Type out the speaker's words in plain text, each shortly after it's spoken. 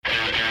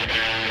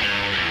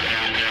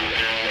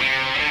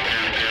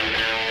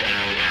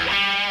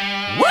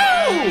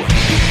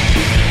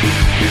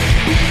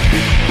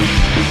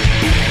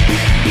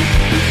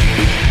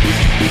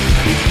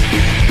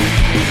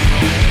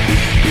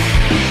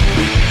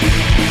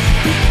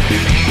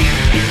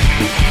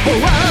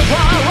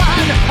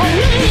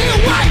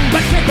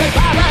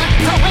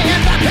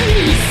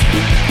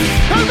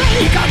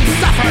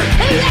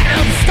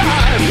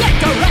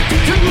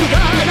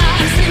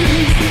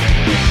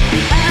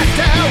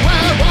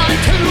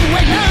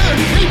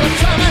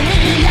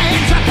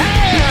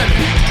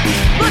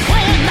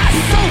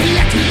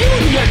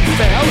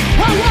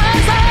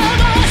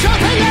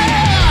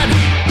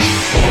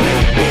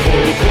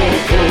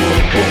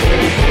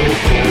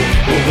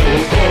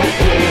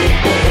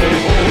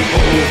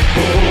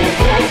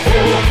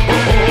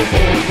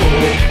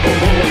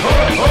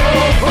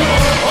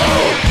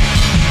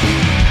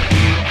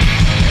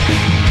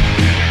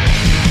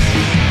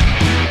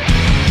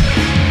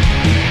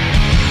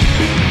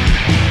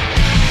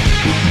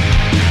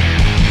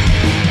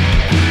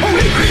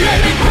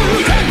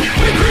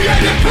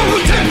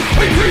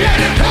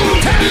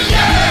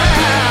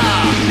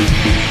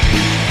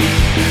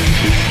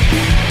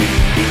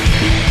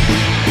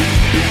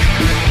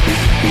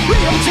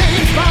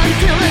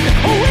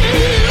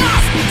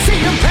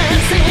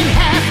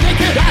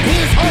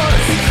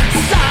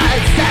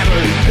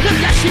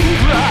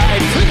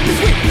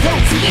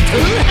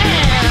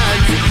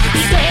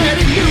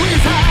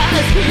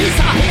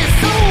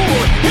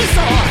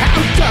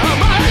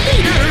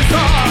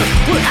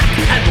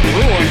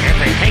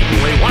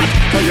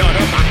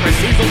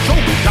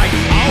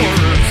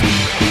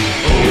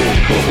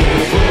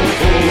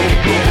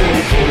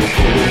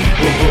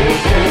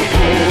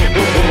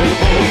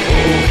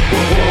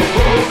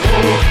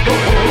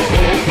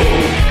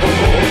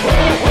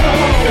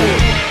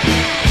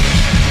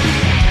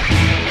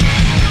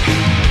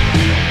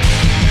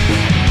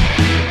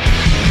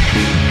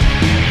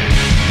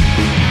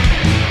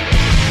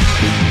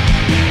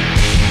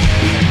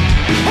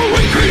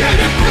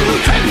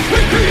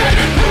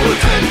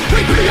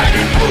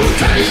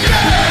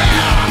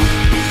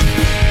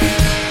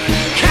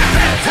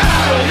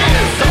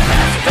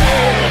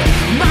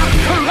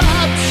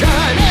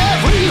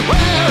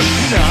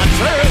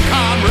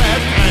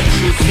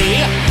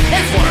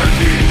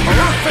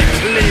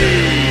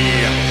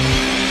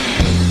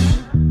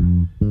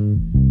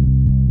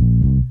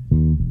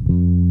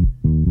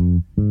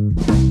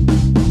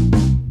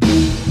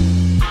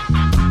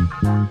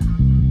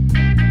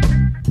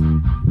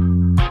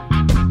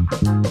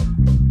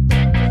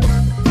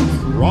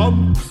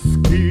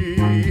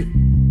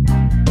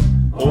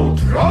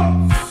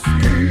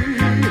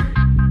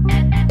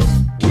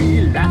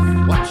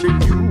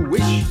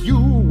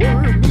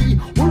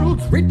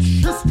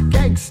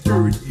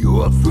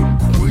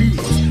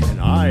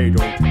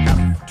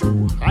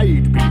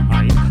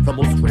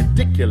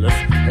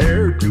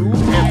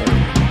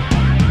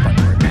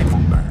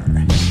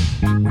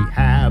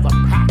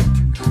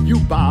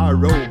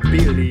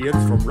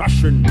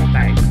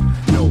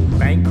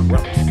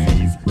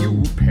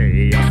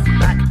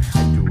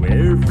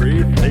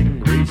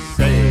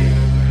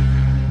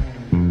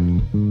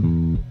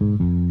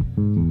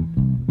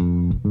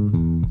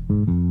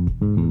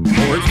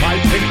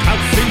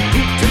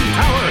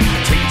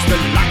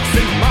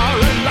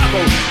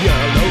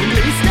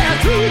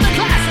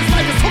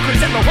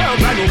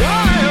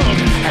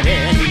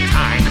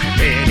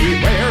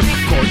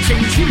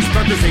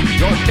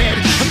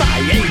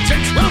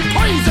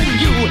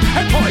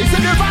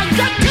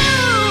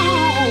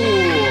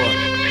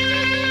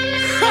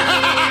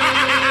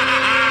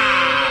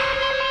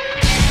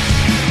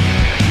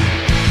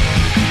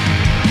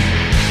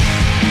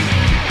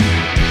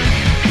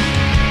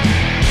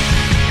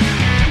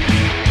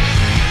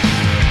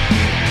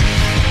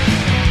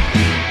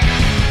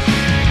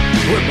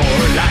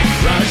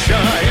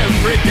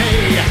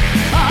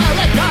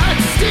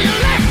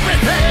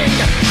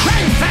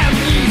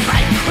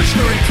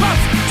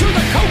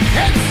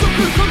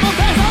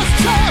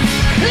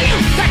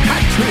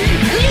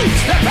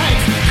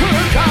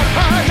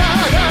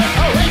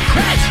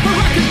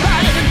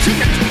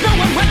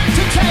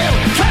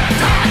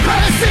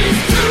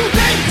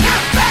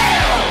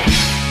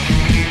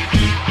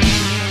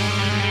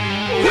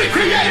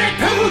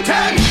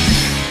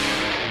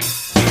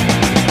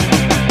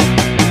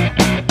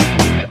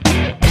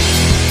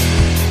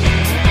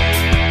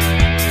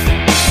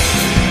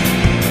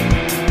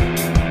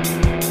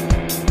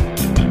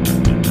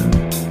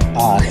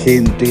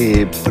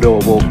Agente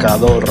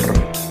provocador,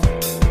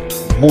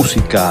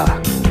 música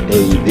e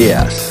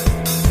ideas.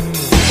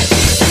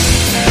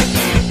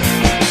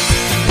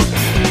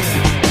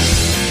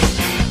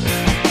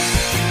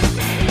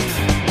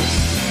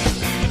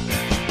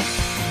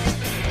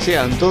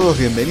 Sean todos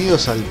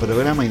bienvenidos al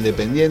programa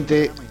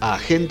independiente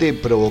Agente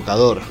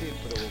Provocador.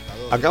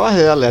 Acabas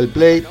de darle al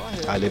play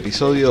al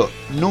episodio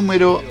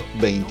número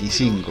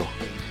 25.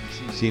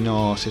 Si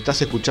nos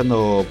estás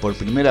escuchando por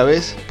primera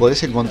vez,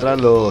 podés encontrar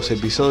los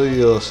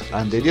episodios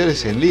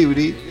anteriores en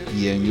Libri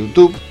y en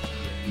YouTube,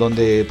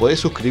 donde podés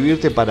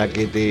suscribirte para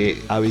que te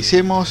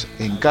avisemos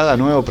en cada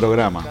nuevo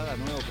programa.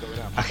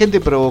 Agente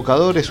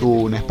Provocador es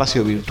un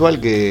espacio virtual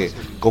que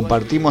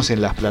compartimos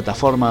en las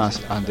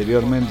plataformas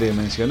anteriormente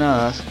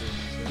mencionadas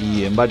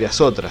y en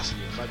varias otras.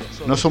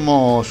 No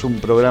somos un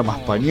programa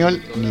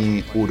español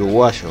ni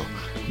uruguayo,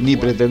 ni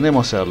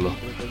pretendemos serlo.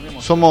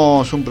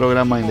 Somos un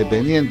programa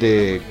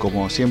independiente,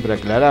 como siempre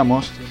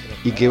aclaramos,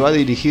 y que va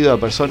dirigido a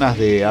personas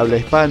de habla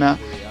hispana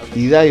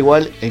y da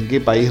igual en qué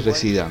país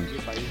residan.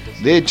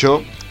 De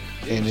hecho,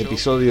 en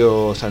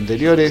episodios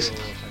anteriores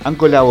han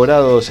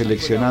colaborado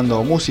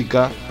seleccionando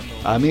música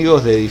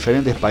amigos de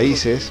diferentes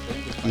países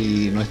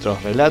y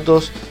nuestros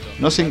relatos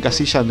no se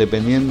encasillan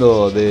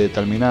dependiendo de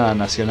determinada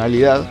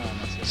nacionalidad,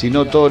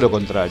 sino todo lo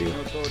contrario.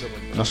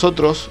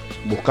 Nosotros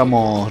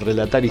buscamos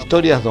relatar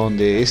historias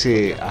donde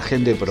ese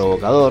agente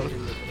provocador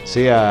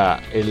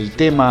sea el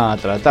tema a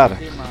tratar,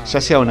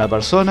 ya sea una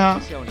persona,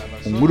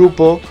 un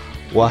grupo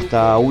o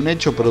hasta un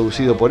hecho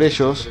producido por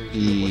ellos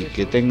y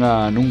que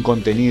tengan un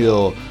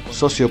contenido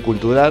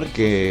sociocultural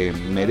que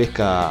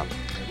merezca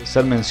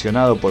ser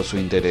mencionado por su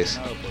interés.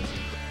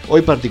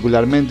 Hoy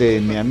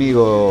particularmente mi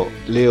amigo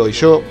Leo y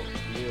yo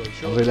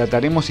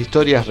relataremos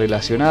historias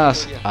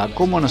relacionadas a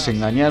cómo nos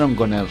engañaron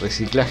con el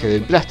reciclaje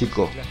del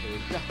plástico,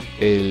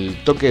 el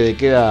toque de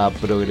queda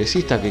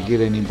progresista que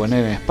quieren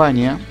imponer en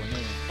España,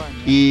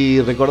 y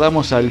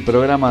recordamos al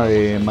programa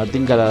de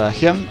Martín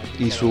Caradagian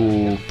y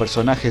sus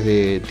personajes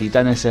de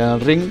Titanes en el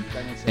Ring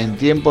en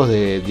tiempos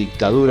de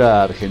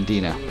dictadura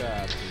argentina.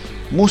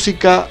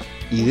 Música,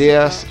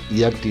 ideas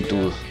y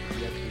actitud.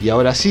 Y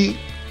ahora sí,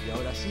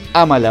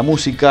 ama la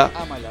música,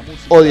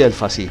 odia el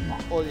fascismo.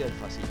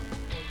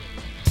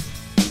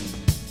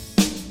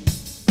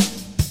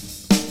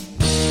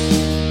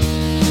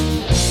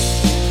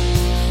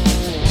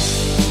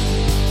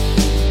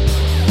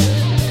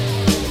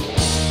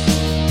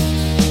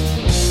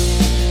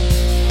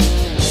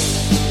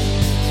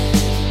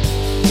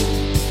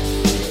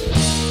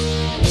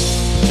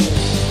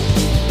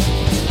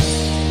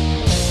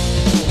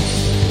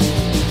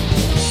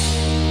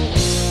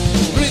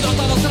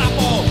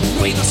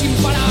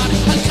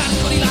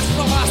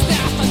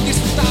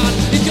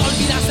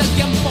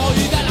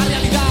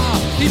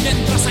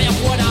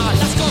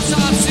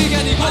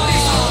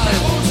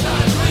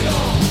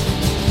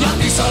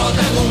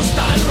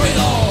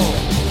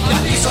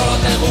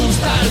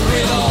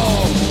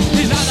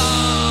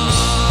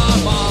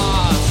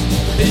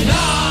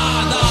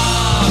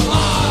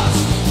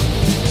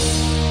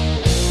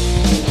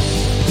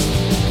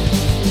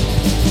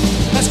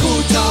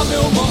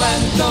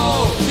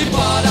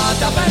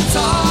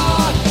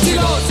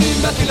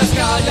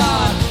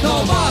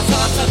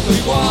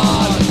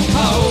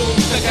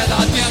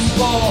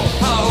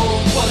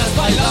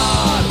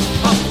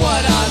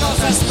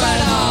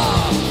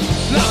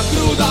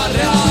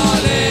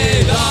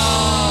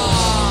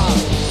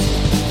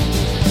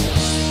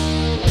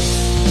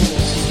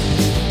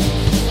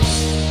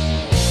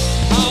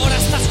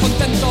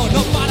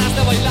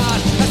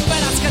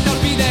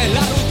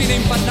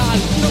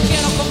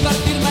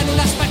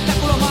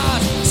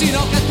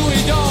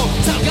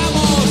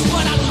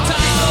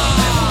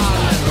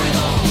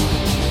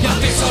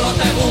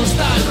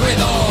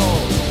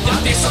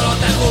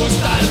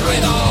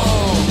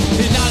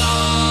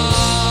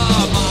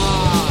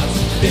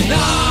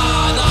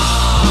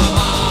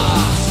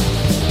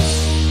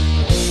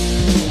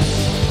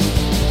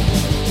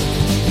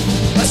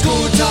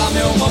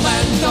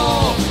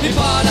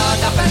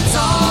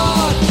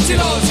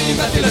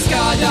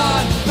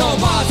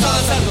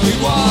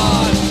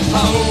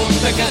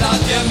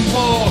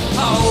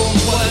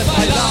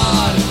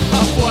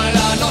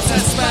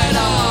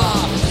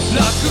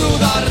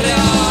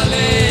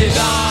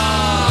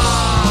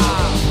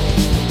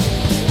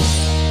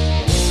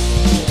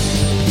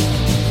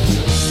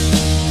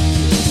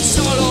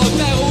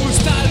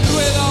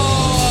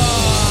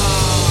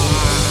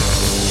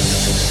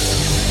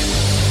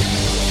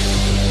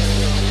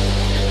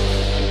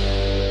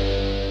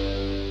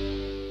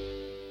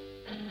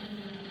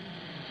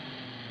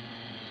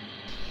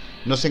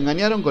 Nos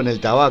engañaron con el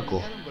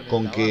tabaco,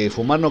 con que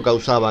fumar no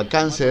causaba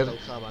cáncer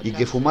y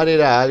que fumar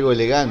era algo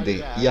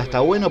elegante y hasta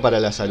bueno para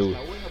la salud.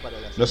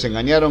 Nos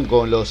engañaron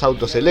con los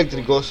autos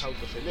eléctricos,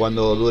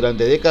 cuando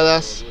durante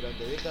décadas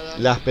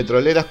las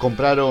petroleras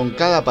compraron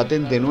cada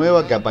patente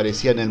nueva que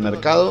aparecía en el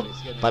mercado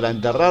para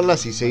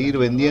enterrarlas y seguir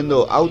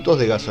vendiendo autos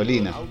de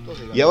gasolina.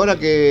 Y ahora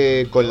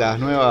que con las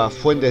nuevas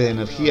fuentes de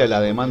energía la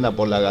demanda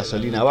por la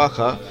gasolina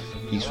baja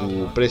y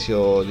su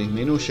precio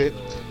disminuye,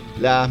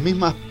 las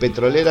mismas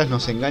petroleras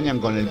nos engañan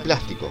con el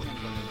plástico,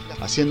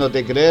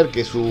 haciéndote creer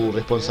que su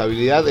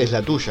responsabilidad es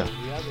la tuya,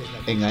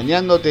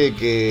 engañándote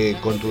que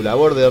con tu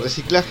labor de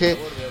reciclaje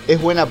es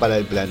buena para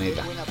el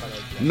planeta.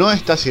 No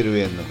está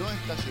sirviendo.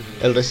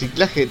 El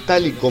reciclaje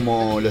tal y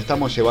como lo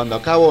estamos llevando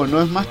a cabo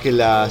no es más que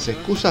las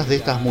excusas de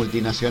estas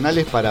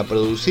multinacionales para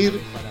producir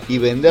y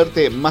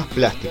venderte más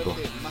plástico.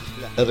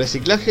 El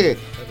reciclaje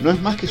no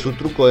es más que su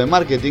truco de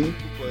marketing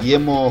y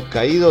hemos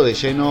caído de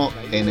lleno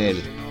en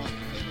él.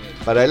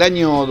 Para el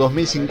año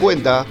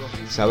 2050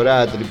 se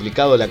habrá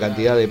triplicado la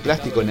cantidad de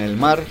plástico en el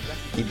mar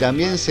y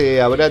también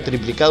se habrá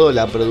triplicado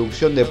la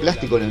producción de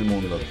plástico en el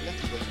mundo.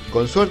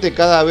 Con suerte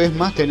cada vez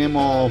más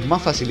tenemos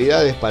más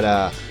facilidades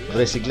para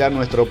reciclar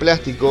nuestro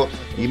plástico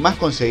y más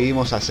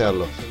conseguimos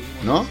hacerlo,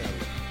 ¿no?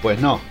 Pues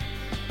no,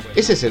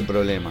 ese es el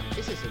problema,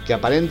 que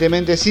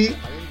aparentemente sí,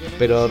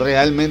 pero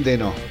realmente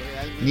no.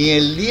 Ni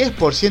el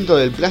 10%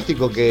 del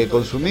plástico que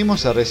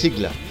consumimos se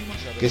recicla.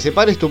 Que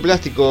separes tu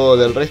plástico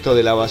del resto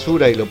de la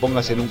basura y lo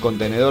pongas en un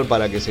contenedor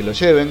para que se lo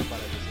lleven,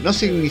 no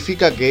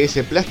significa que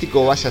ese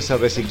plástico vaya a ser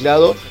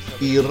reciclado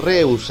y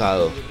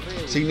reusado.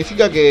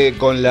 Significa que,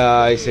 con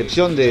la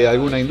excepción de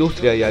alguna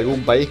industria y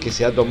algún país que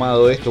se ha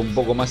tomado esto un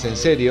poco más en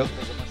serio,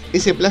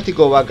 ese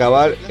plástico va a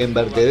acabar en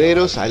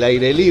vertederos al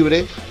aire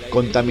libre,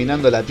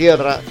 contaminando la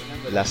tierra,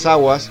 las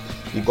aguas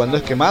y, cuando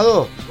es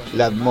quemado,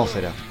 la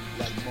atmósfera.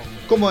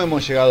 ¿Cómo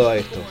hemos llegado a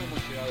esto?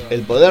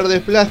 El poder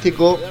del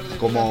plástico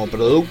como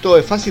producto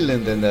es fácil de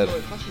entender.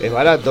 Es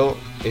barato,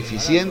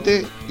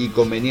 eficiente y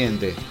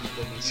conveniente.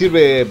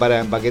 Sirve para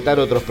empaquetar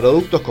otros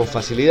productos con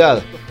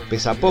facilidad,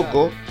 pesa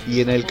poco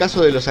y, en el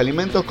caso de los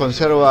alimentos,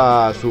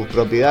 conserva sus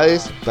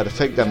propiedades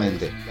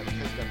perfectamente.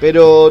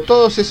 Pero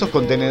todos esos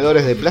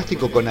contenedores de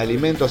plástico con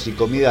alimentos y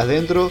comidas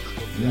dentro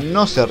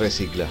no se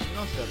reciclan.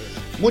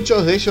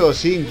 Muchos de ellos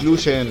sí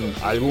incluyen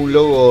algún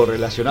logo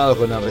relacionado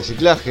con el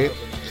reciclaje,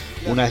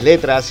 unas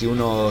letras y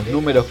unos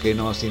números que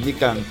nos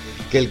indican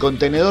que el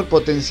contenedor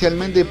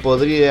potencialmente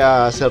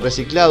podría ser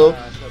reciclado,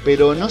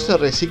 pero no se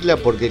recicla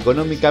porque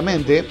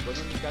económicamente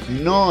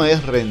no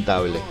es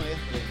rentable.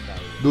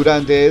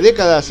 Durante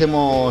décadas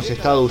hemos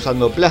estado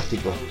usando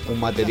plástico, un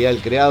material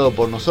creado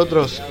por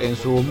nosotros en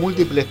sus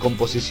múltiples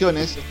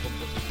composiciones,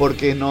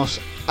 porque nos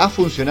ha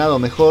funcionado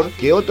mejor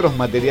que otros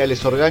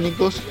materiales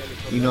orgánicos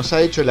y nos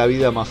ha hecho la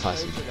vida más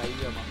fácil.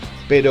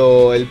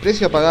 Pero el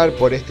precio a pagar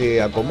por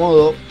este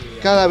acomodo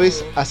cada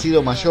vez ha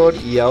sido mayor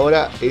y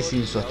ahora es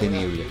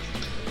insostenible.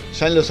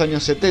 Ya en los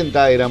años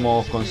 70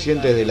 éramos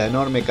conscientes de la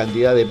enorme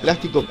cantidad de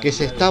plástico que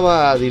se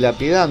estaba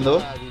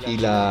dilapidando y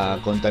la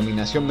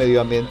contaminación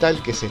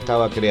medioambiental que se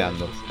estaba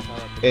creando.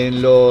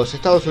 En los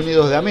Estados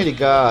Unidos de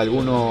América,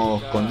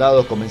 algunos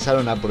condados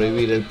comenzaron a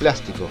prohibir el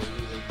plástico.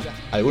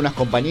 Algunas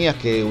compañías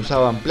que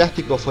usaban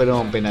plástico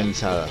fueron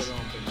penalizadas.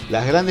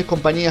 Las grandes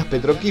compañías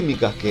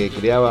petroquímicas que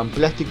creaban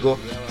plástico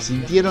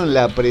sintieron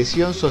la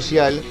presión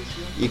social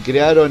y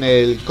crearon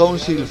el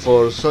Council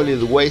for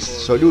Solid Waste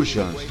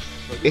Solutions.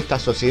 Esta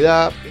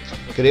sociedad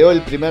creó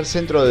el primer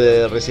centro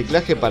de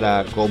reciclaje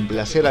para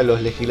complacer a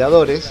los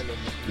legisladores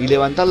y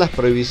levantar las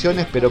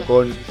prohibiciones, pero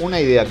con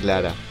una idea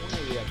clara.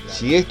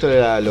 Si esto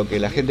era lo que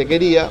la gente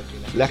quería,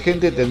 la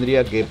gente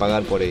tendría que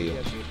pagar por ello.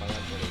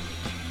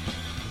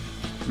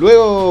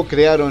 Luego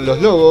crearon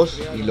los logos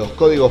y los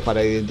códigos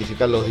para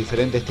identificar los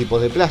diferentes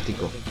tipos de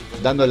plástico,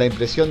 dando la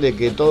impresión de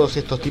que todos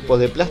estos tipos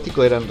de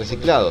plástico eran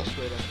reciclados.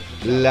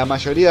 La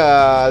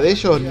mayoría de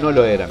ellos no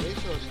lo eran.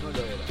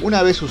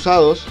 Una vez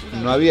usados,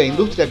 no había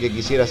industria que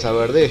quisiera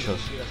saber de ellos,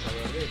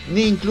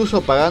 ni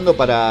incluso pagando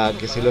para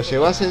que se los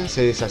llevasen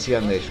se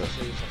deshacían de ellos.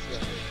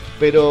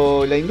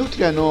 Pero la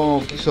industria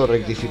no quiso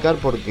rectificar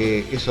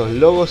porque esos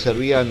logos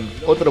servían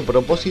otro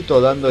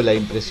propósito, dando la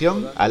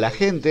impresión a la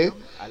gente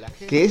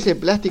que ese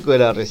plástico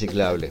era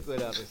reciclable.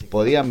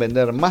 Podían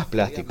vender más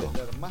plástico,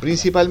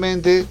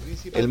 principalmente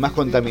el más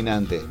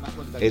contaminante,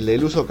 el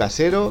del uso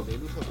casero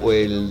o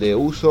el de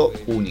uso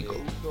único.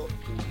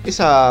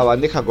 Esa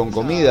bandeja con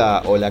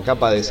comida o la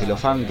capa de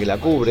celofán que la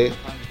cubre,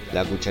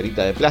 la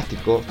cucharita de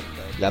plástico,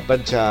 la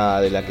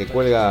percha de la que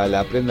cuelga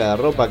la prenda de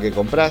ropa que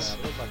compras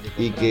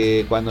y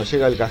que, cuando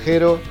llega al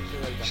cajero,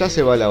 ya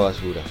se va a la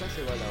basura.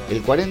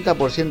 El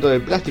 40%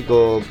 del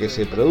plástico que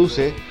se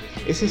produce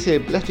es ese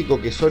plástico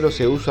que solo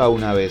se usa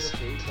una vez.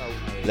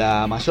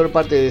 La mayor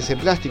parte de ese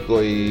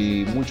plástico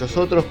y muchos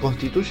otros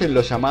constituyen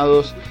los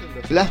llamados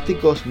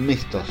plásticos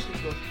mixtos.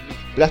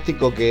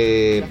 Plástico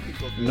que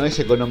no es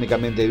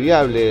económicamente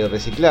viable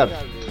reciclar.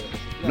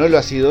 No lo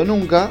ha sido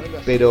nunca,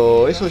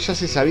 pero eso ya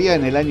se sabía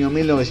en el año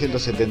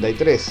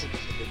 1973.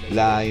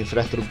 La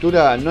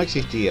infraestructura no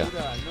existía.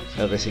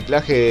 El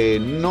reciclaje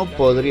no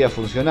podría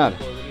funcionar.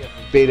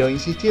 Pero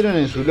insistieron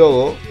en su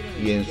logo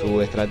y en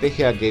su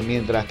estrategia, que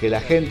mientras que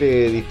la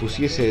gente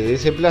dispusiese de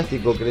ese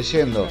plástico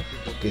creyendo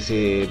que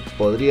se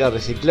podría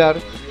reciclar,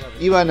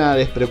 iban a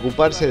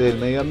despreocuparse del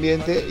medio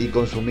ambiente y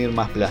consumir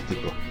más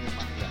plástico.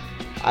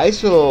 A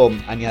eso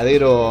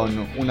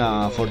añadieron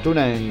una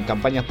fortuna en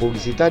campañas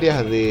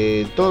publicitarias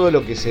de todo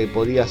lo que se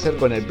podía hacer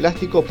con el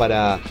plástico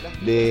para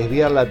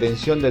desviar la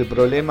atención del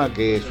problema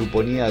que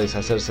suponía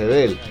deshacerse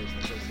de él.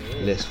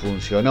 Les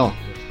funcionó.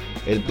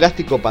 El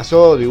plástico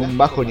pasó de un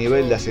bajo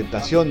nivel de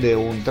aceptación de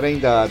un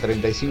 30 a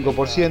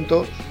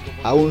 35%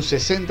 a un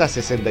 60 a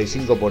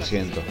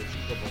 65%.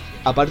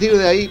 A partir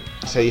de ahí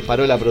se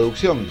disparó la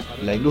producción.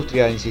 La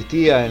industria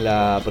insistía en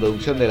la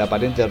producción del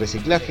aparente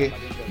reciclaje,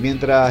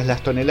 mientras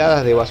las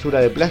toneladas de basura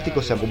de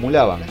plástico se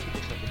acumulaban.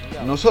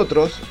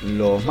 Nosotros,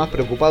 los más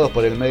preocupados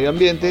por el medio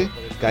ambiente,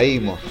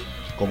 caímos,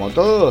 como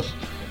todos,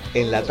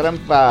 en la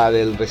trampa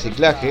del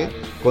reciclaje,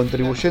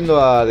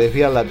 contribuyendo a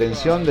desviar la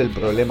atención del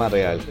problema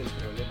real.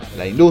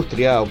 La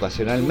industria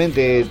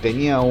ocasionalmente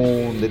tenía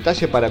un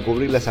detalle para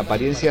cubrir las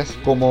apariencias,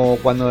 como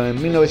cuando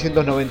en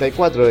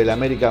 1994 el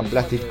American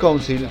Plastic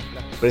Council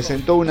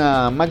presentó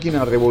una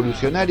máquina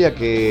revolucionaria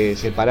que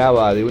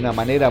separaba de una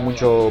manera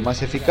mucho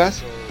más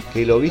eficaz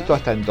que lo visto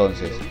hasta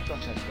entonces.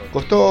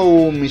 Costó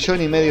 $1,5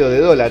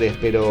 millones,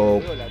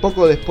 pero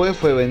poco después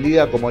fue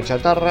vendida como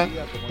chatarra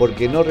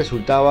porque no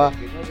resultaba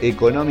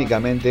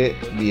económicamente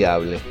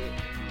viable.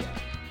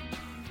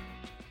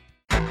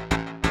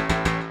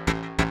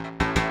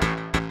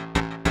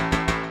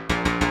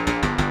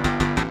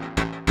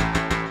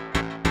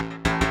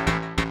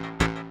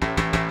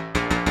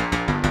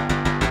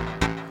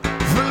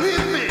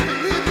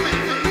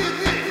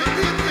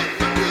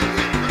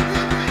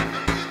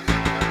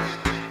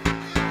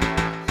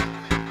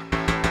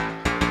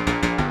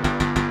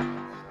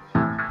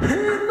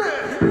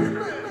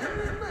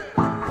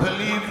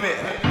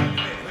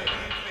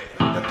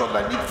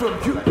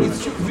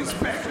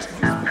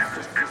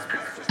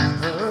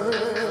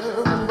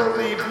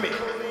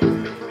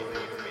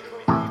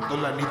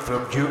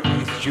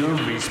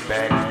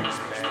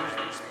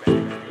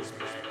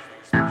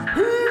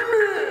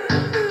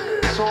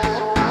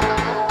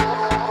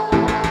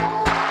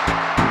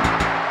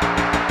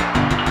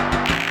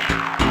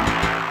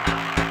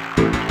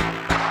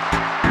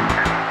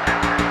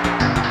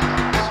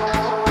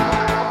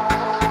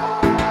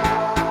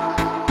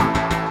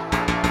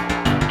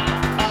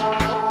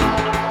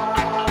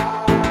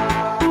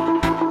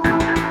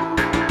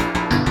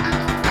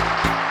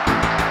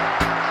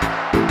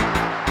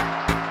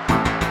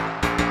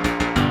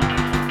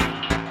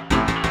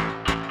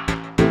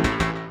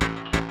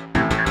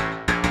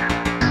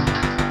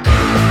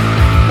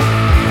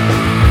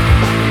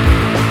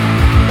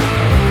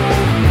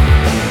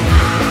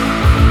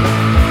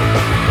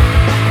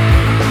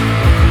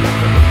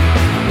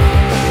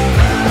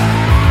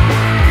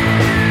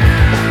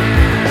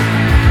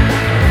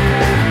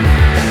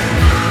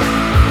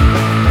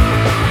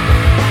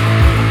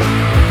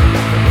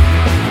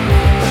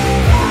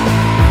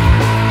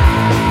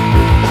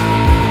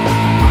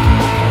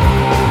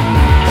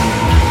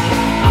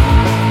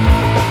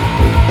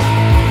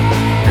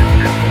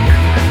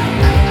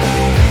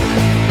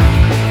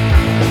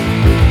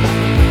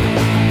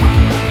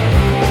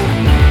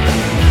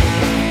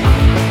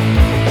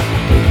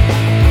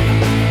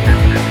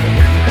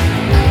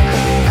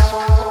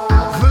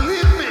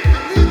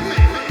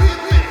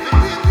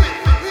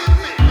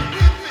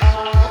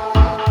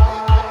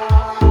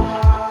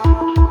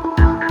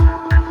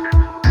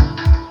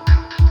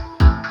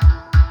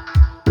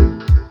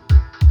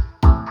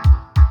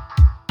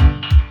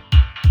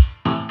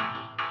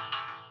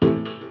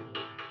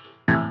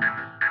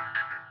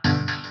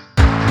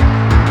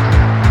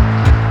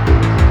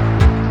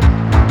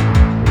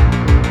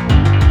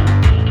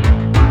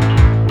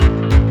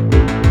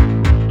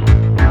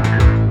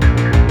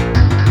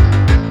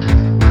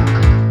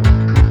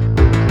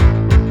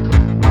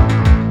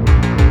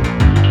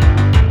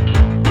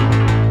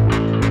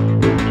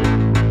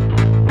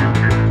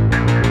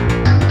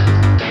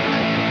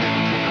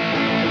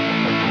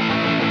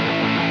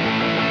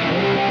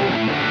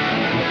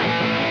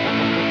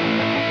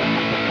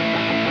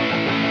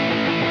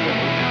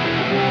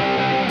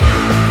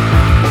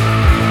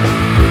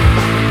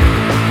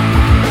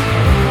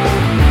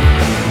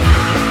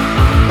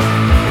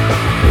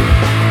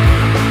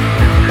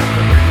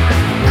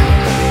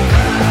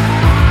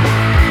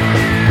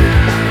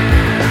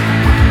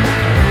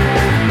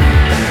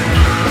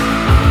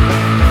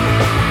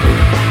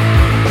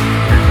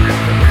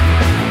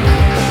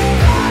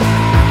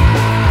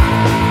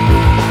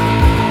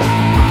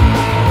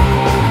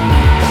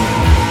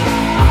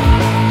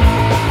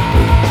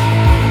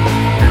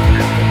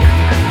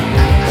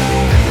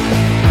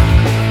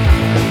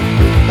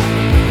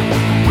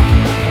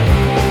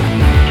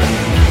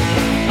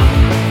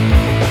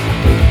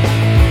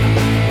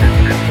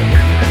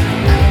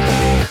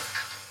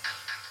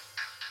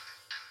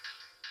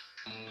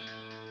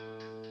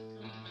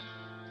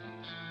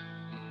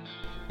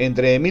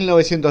 Entre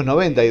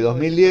 1990 y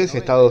 2010,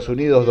 Estados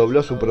Unidos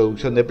dobló su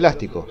producción de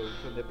plástico.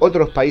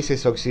 Otros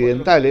países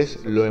occidentales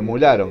lo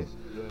emularon.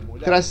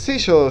 Tras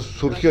ellos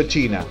surgió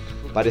China,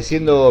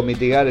 pareciendo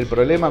mitigar el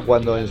problema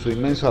cuando en su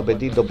inmenso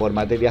apetito por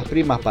materias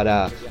primas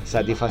para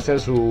satisfacer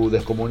su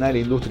descomunal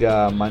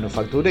industria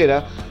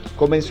manufacturera,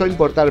 comenzó a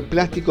importar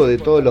plástico de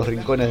todos los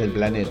rincones del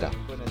planeta.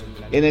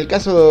 En el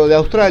caso de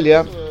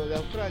Australia,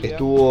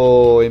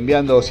 estuvo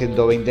enviando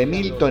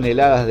 120.000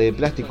 toneladas de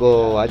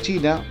plástico a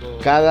China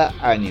cada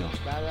año.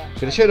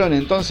 Creyeron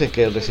entonces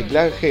que el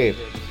reciclaje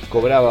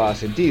cobraba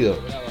sentido,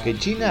 que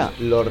China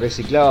lo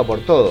reciclaba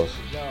por todos.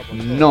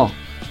 No.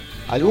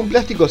 Algún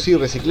plástico sí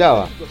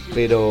reciclaba,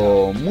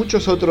 pero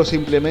muchos otros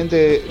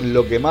simplemente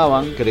lo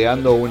quemaban,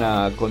 creando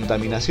una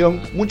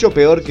contaminación mucho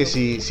peor que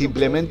si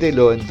simplemente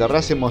lo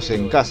enterrásemos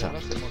en casa.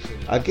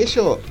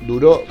 Aquello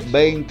duró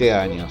 20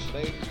 años.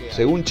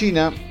 Según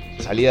China,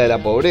 salía de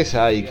la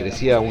pobreza y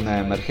crecía una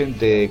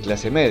emergente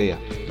clase media.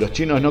 Los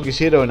chinos no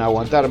quisieron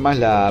aguantar más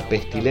la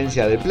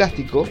pestilencia del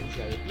plástico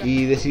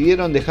y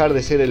decidieron dejar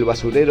de ser el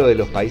basurero de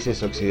los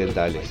países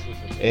occidentales.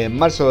 En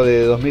marzo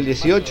de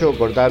 2018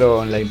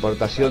 cortaron la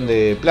importación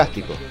de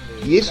plástico.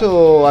 Y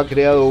eso ha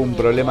creado un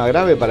problema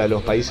grave para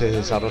los países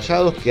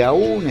desarrollados que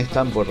aún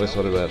están por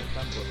resolver.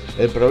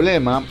 El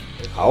problema,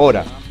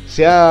 ahora,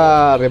 se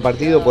ha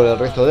repartido por el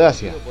resto de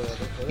Asia.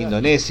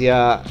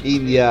 Indonesia,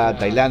 India,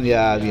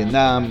 Tailandia,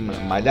 Vietnam,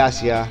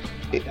 Malasia.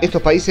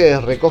 Estos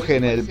países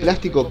recogen el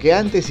plástico que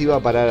antes iba a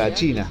parar a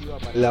China.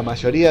 La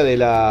mayoría de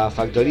las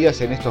factorías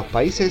en estos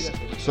países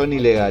son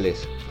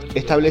ilegales,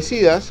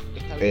 establecidas,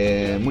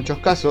 en muchos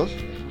casos,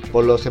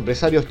 por los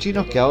empresarios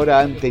chinos que ahora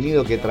han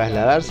tenido que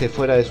trasladarse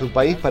fuera de su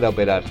país para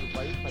operar.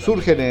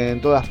 Surgen en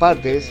todas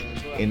partes,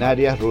 en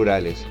áreas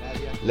rurales.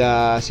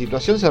 La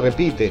situación se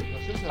repite,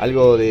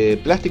 algo de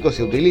plástico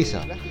se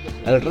utiliza,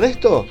 el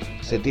resto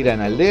se tira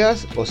en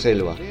aldeas o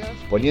selva,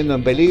 poniendo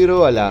en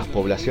peligro a las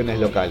poblaciones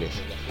locales.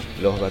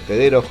 Los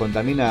vertederos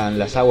contaminan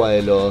las aguas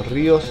de los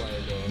ríos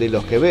de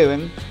los que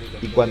beben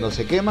y cuando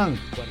se queman,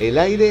 el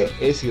aire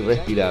es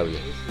irrespirable.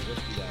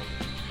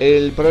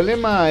 El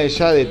problema es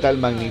ya de tal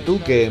magnitud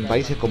que en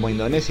países como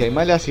Indonesia y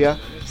Malasia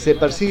se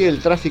persigue el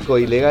tráfico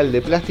ilegal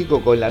de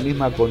plástico con la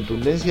misma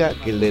contundencia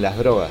que el de las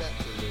drogas,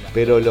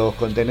 pero los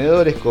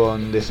contenedores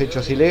con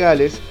desechos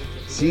ilegales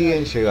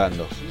siguen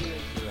llegando.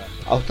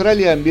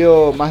 Australia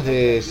envió más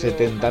de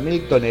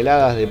 70.000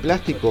 toneladas de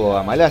plástico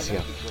a Malasia,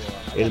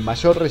 el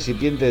mayor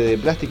recipiente de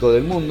plástico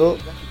del mundo,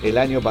 el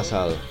año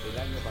pasado.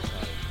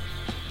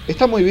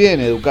 Está muy bien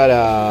educar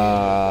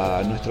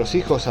a nuestros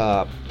hijos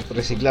a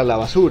reciclar la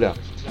basura,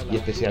 y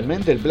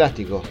especialmente el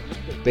plástico,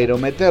 pero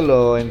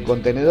meterlo en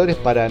contenedores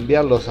para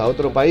enviarlos a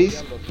otro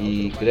país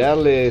y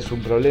crearles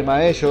un problema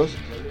a ellos,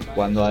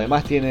 cuando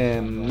además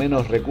tienen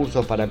menos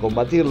recursos para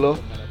combatirlo,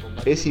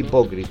 es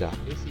hipócrita.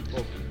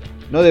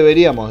 No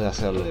deberíamos de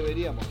hacerlo.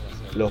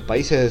 Los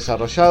países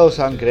desarrollados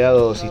han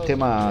creado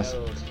sistemas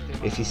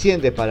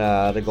eficientes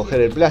para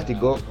recoger el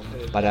plástico,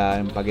 para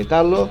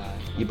empaquetarlo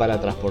y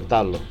para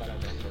transportarlo.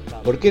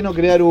 ¿Por qué no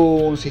crear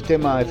un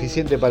sistema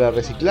eficiente para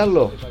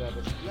reciclarlo?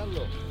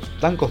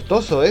 ¿Tan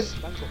costoso es?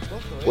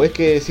 ¿O es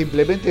que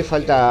simplemente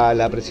falta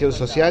la presión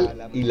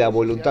social y la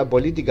voluntad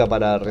política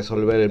para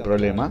resolver el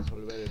problema?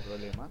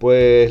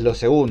 Pues lo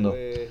segundo,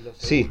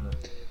 sí.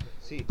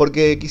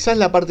 Porque quizás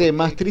la parte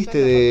más triste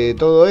de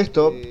todo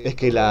esto es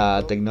que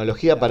la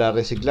tecnología para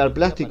reciclar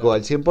plástico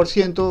al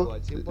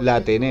 100%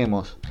 la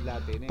tenemos.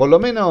 Por lo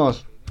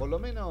menos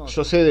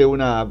yo sé de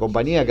una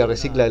compañía que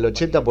recicla el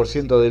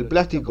 80% del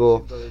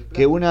plástico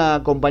que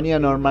una compañía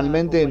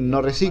normalmente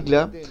no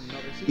recicla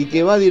y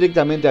que va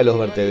directamente a los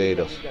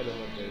vertederos.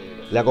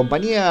 La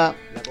compañía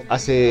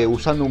hace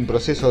usando un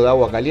proceso de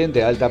agua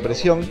caliente a alta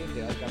presión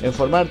en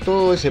formar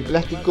todo ese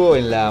plástico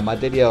en la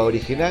materia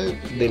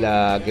original de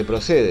la que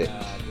procede,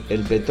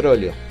 el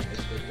petróleo.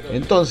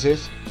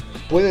 Entonces,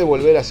 puede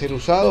volver a ser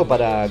usado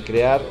para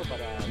crear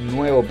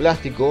nuevo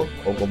plástico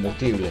o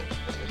combustible.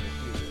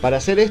 Para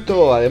hacer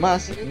esto,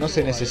 además, no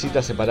se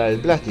necesita separar el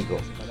plástico,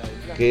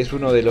 que es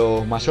uno de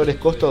los mayores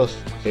costos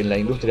en la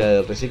industria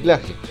del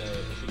reciclaje.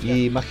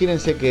 Y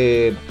imagínense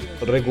que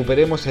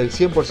recuperemos el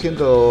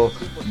 100%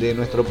 de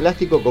nuestro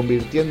plástico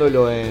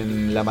convirtiéndolo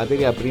en la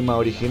materia prima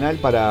original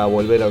para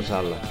volver a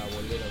usarla.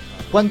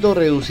 ¿Cuánto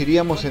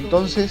reduciríamos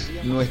entonces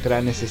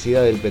nuestra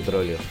necesidad del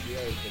petróleo?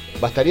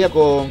 Bastaría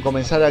con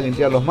comenzar a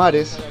limpiar los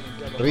mares,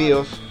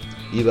 ríos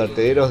y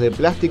vertederos de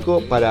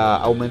plástico para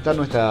aumentar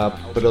nuestra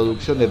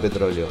producción de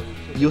petróleo.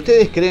 ¿Y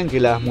ustedes creen que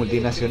las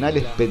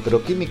multinacionales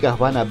petroquímicas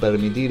van a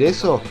permitir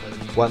eso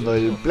cuando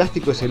el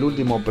plástico es el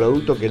último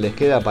producto que les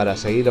queda para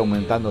seguir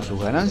aumentando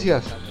sus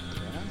ganancias?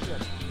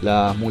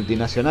 Las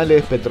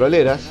multinacionales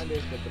petroleras,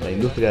 la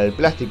industria del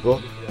plástico,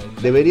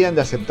 deberían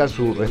de aceptar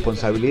su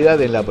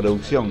responsabilidad en la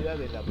producción,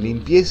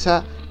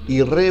 limpieza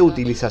y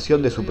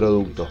reutilización de su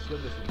producto,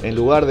 en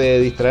lugar de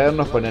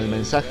distraernos con el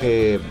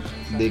mensaje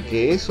de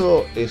que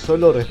eso es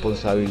solo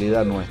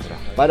responsabilidad nuestra,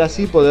 para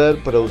así poder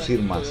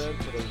producir más.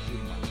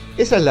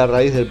 Esa es la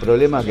raíz del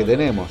problema que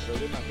tenemos.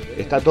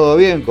 Está todo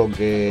bien con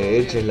que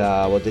eches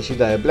la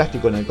botellita de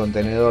plástico en el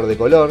contenedor de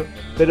color,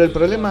 pero el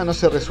problema no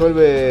se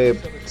resuelve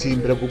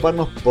sin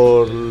preocuparnos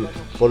por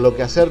lo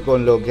que hacer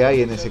con lo que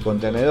hay en ese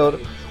contenedor,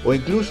 o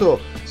incluso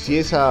si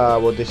esa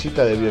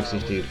botellita debió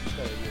existir.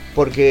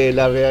 Porque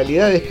la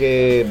realidad es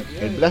que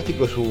el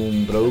plástico es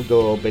un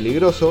producto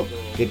peligroso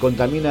que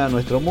contamina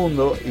nuestro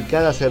mundo y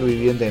cada ser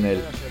viviente en él.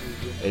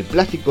 El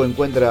plástico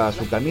encuentra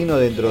su camino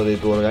dentro de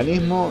tu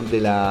organismo de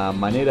la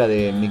manera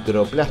de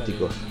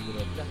microplásticos.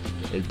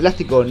 El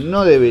plástico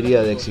no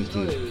debería de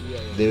existir,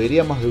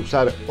 deberíamos de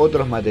usar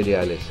otros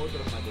materiales.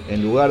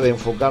 En lugar de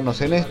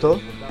enfocarnos en esto,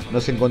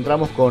 nos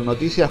encontramos con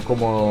noticias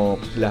como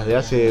las de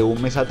hace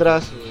un mes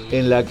atrás,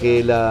 en la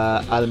que la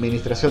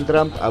administración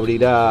Trump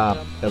abrirá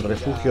el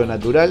refugio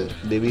natural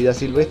de vida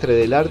silvestre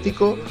del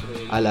Ártico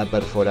a la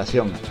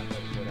perforación.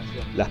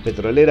 Las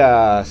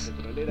petroleras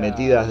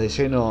metidas de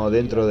lleno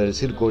dentro del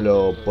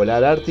círculo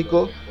polar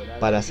ártico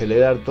para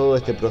acelerar todo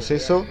este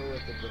proceso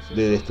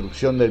de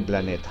destrucción del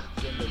planeta.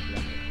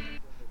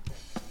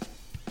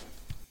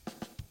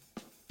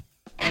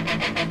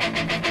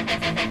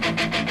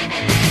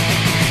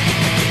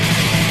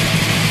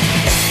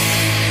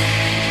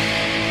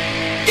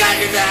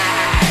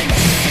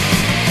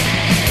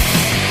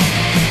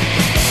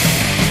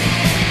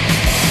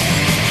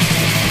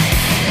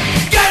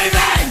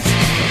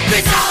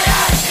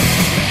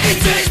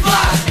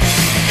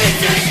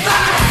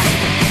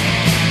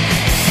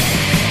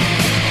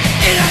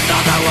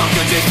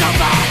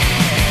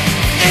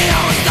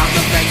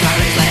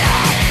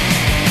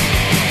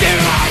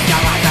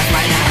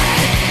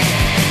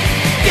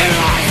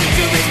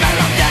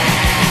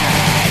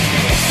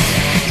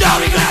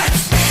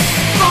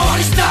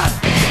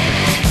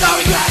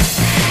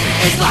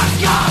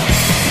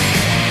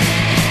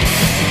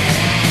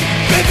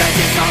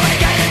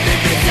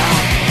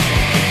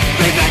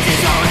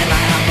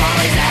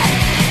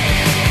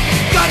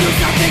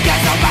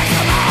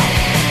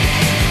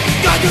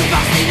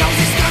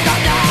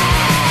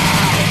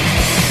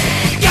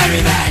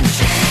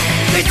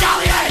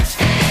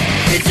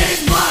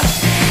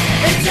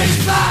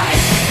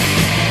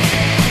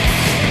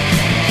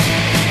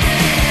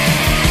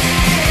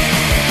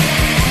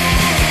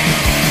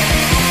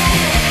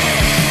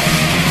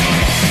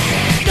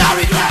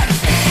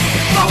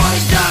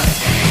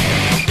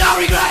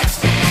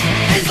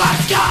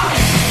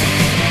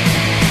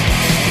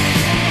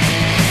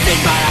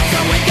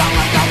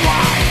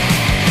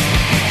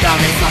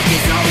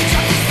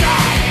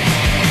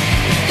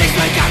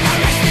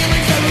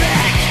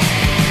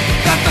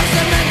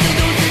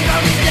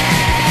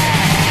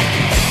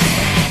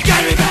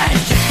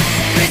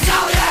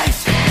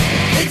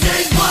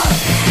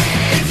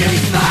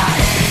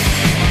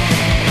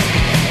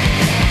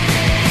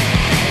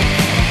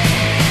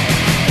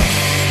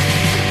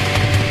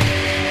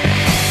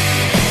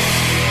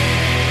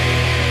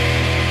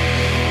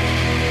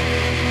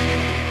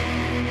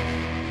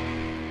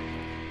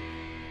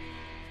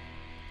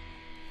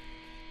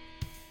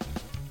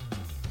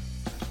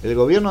 El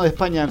gobierno de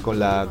España, con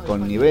la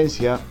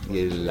connivencia y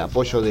el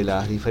apoyo de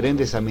las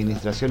diferentes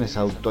administraciones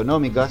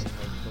autonómicas,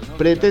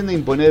 pretende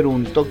imponer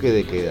un toque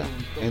de queda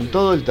en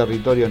todo el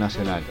territorio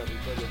nacional.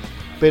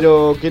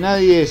 Pero que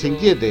nadie se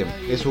inquiete,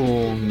 es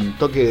un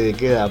toque de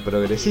queda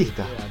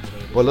progresista.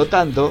 Por lo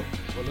tanto,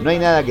 no hay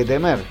nada que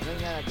temer.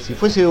 Si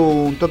fuese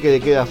un toque de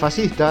queda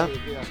fascista,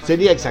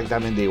 sería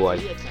exactamente igual.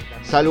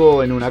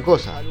 Salvo en una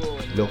cosa: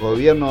 los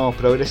gobiernos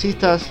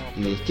progresistas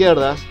y de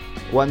izquierdas,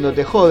 cuando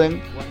te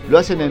joden, lo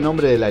hacen en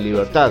nombre de la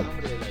libertad,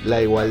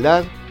 la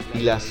igualdad y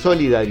la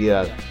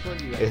solidaridad.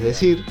 Es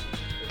decir,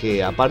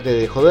 que aparte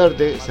de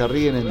joderte, se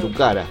ríen en tu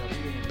cara,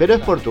 pero es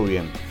por tu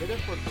bien.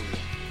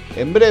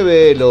 En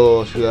breve,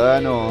 los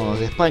ciudadanos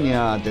de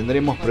España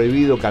tendremos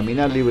prohibido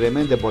caminar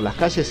libremente por las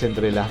calles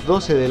entre las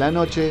 12 de la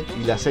noche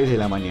y las 6 de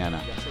la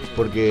mañana,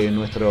 porque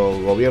nuestro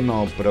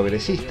gobierno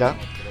progresista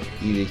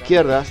y de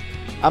izquierdas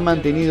ha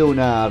mantenido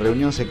una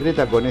reunión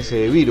secreta con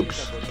ese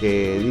virus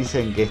que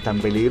dicen que es tan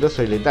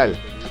peligroso y letal,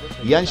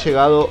 y han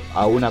llegado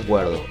a un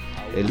acuerdo.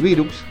 El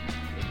virus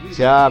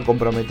se ha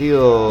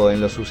comprometido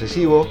en lo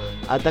sucesivo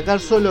a atacar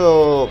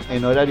solo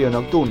en horario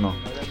nocturno.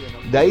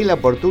 De ahí la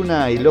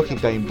oportuna y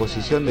lógica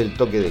imposición del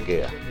toque de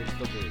queda.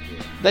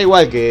 Da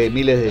igual que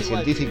miles de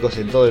científicos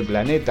en todo el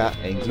planeta,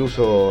 e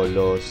incluso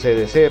los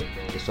CDC,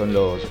 que son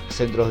los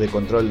Centros de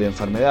Control de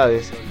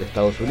Enfermedades de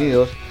Estados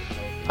Unidos,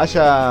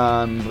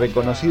 hayan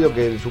reconocido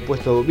que el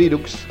supuesto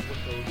virus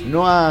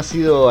no ha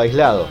sido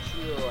aislado,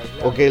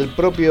 o que el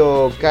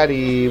propio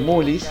Kary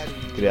Mullis,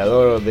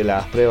 creador de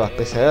las pruebas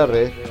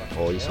PCR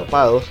o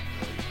hisopados,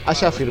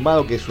 haya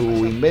afirmado que su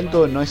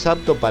invento no es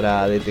apto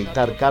para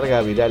detectar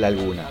carga viral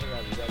alguna.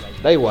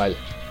 Da igual,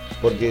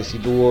 porque si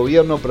tu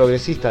gobierno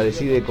progresista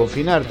decide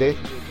confinarte,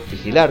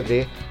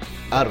 vigilarte,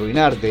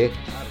 arruinarte,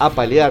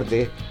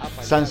 apalearte,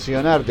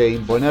 sancionarte e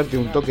imponerte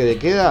un toque de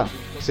queda,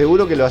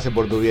 seguro que lo hace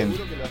por tu bien,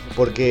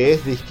 porque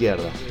es de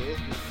izquierda.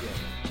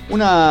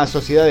 Una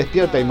sociedad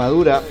despierta y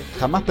madura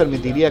jamás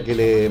permitiría que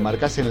le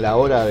marcasen la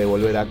hora de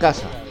volver a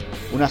casa.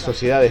 Una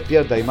sociedad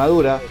despierta y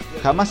madura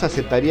jamás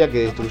aceptaría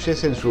que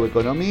destruyesen su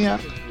economía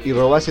y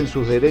robasen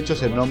sus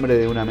derechos en nombre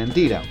de una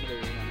mentira.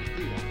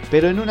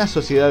 Pero en una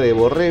sociedad de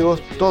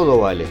borregos todo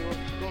vale,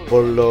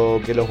 por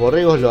lo que los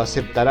borregos lo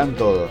aceptarán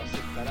todo.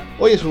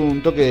 Hoy es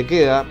un toque de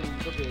queda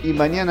y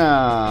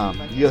mañana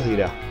Dios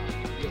dirá.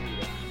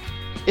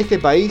 Este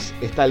país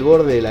está al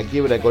borde de la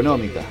quiebra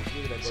económica.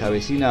 Se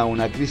avecina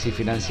una crisis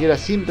financiera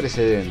sin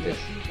precedentes.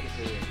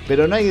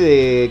 Pero no hay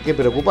de qué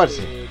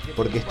preocuparse,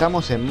 porque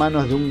estamos en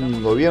manos de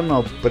un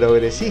gobierno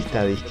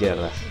progresista de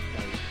izquierdas.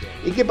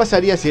 ¿Y qué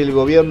pasaría si el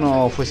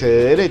gobierno fuese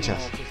de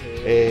derechas?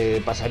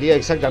 Pasaría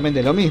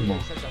exactamente lo mismo,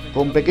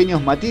 con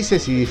pequeños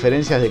matices y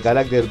diferencias de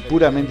carácter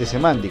puramente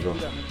semántico,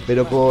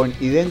 pero con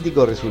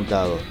idéntico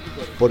resultado,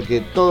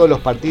 porque todos los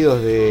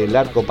partidos del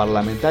arco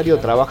parlamentario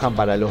trabajan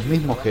para los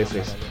mismos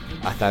jefes,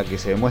 hasta que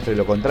se demuestre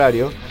lo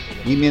contrario,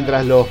 y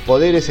mientras los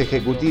poderes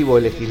ejecutivo,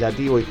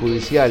 legislativo y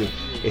judicial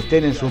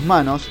estén en sus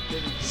manos,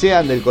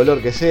 sean del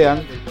color que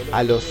sean,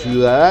 a los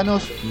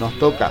ciudadanos nos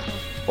toca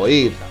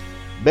oír,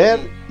 ver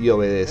y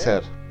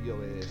obedecer.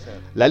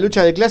 La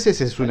lucha de clases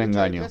es un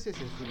engaño.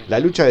 La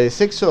lucha de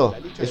sexo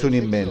es un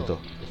invento.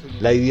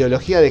 La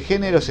ideología de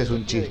géneros es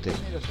un chiste.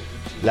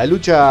 La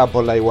lucha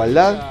por la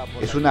igualdad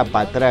es una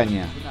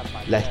patraña.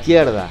 La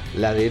izquierda,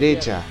 la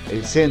derecha,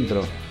 el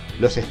centro,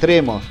 los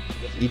extremos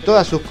y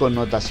todas sus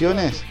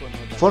connotaciones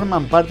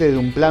forman parte de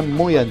un plan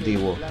muy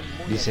antiguo,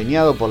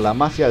 diseñado por la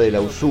mafia de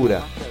la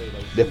usura,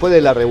 después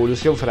de la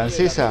Revolución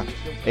Francesa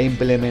e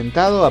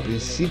implementado a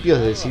principios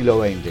del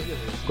siglo XX,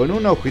 con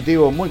un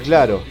objetivo muy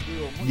claro: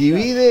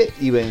 divide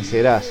y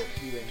vencerás.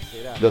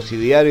 Los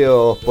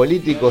idearios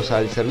políticos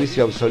al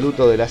servicio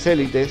absoluto de las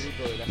élites,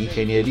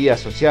 ingeniería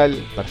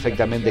social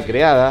perfectamente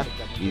creada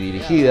y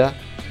dirigida.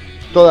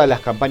 Todas las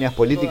campañas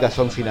políticas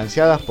son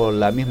financiadas por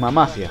la misma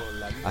mafia.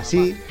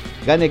 Así,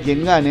 gane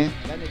quien gane,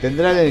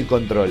 tendrán el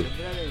control.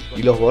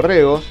 Y los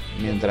borregos,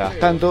 mientras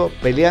tanto,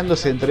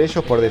 peleándose entre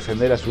ellos por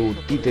defender a su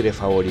títere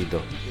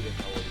favorito.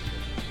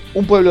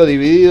 Un pueblo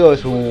dividido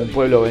es un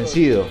pueblo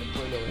vencido.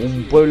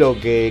 Un pueblo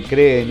que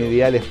cree en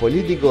ideales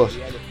políticos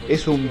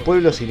es un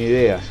pueblo sin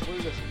ideas.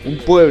 Un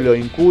pueblo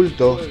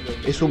inculto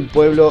es un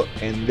pueblo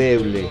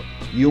endeble.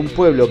 Y un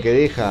pueblo que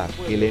deja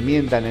que le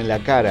mientan en la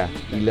cara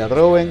y le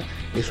roben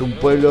es un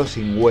pueblo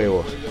sin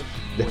huevos.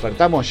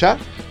 ¿Despertamos ya?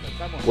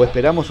 ¿O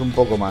esperamos un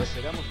poco más?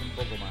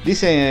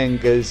 Dicen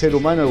que el ser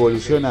humano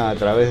evoluciona a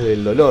través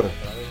del dolor.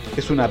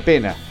 Es una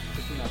pena,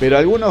 pero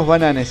algunos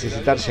van a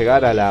necesitar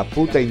llegar a la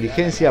puta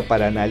indigencia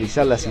para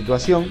analizar la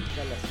situación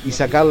y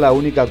sacar la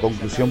única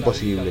conclusión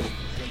posible.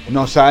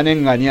 Nos han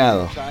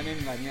engañado.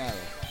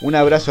 Un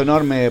abrazo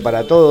enorme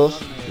para todos,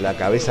 la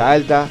cabeza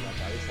alta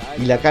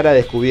y la cara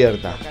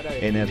descubierta.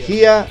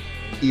 Energía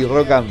y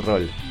rock and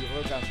roll.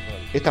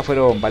 Estas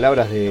fueron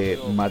palabras de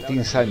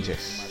Martín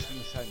Sánchez.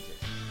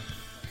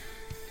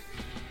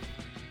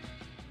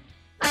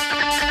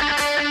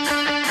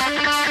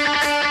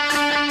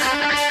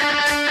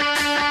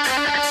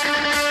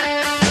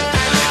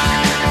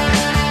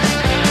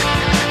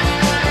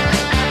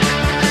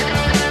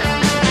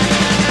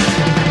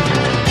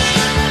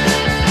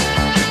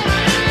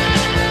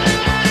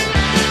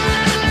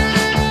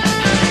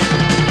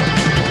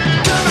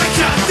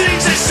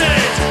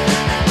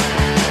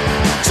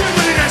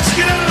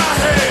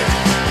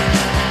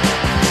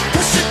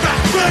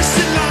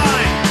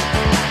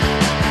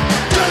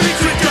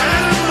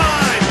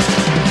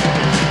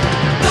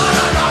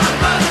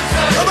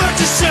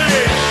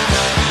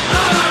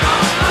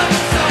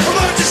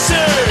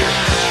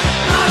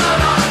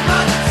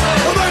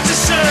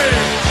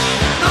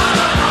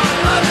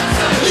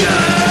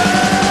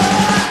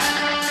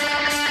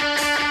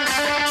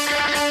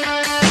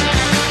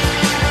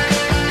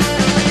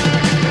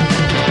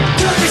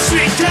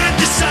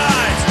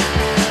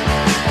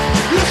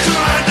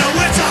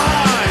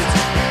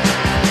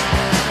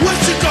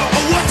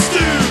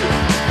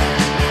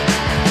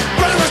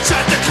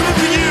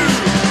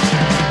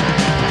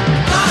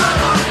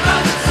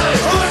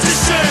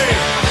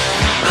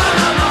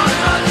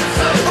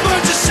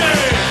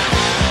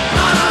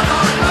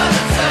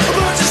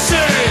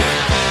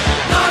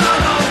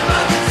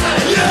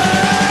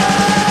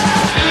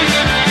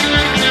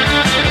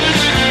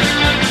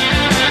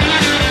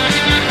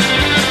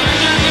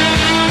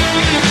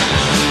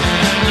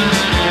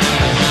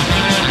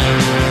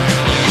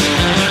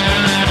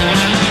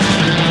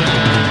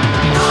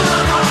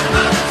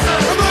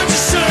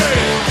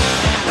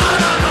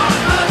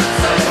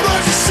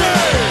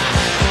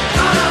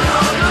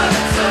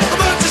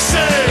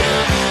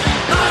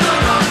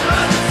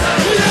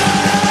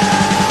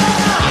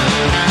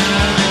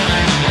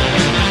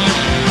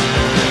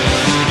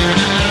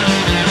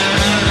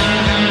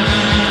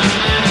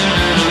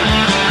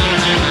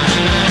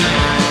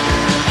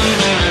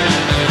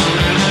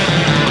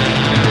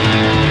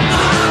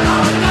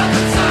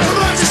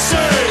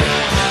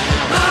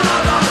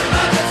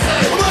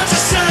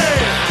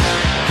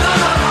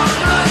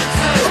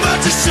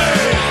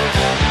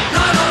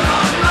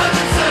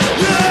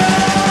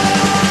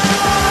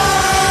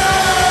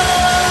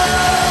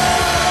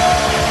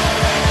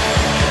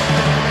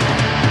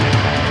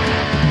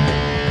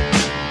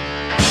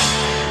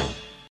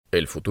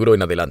 El futuro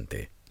en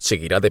adelante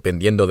seguirá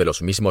dependiendo de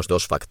los mismos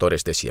dos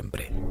factores de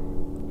siempre.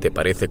 ¿Te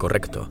parece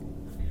correcto?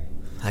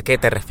 ¿A qué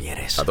te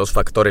refieres? A dos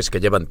factores que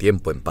llevan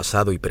tiempo en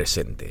pasado y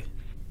presente,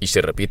 y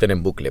se repiten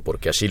en bucle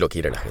porque así lo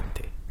quiere la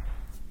gente.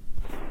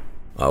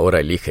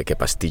 Ahora elige qué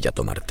pastilla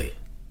tomarte.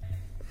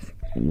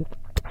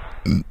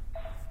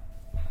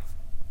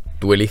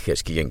 Tú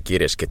eliges quién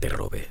quieres que te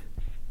robe.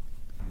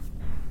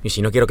 ¿Y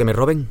si no quiero que me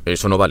roben?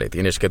 Eso no vale,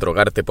 tienes que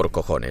drogarte por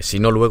cojones. Si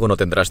no, luego no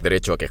tendrás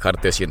derecho a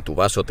quejarte si en tu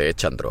vaso te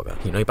echan droga.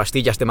 ¿Y no hay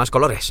pastillas de más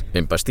colores?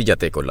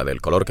 Empastíllate con la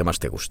del color que más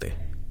te guste.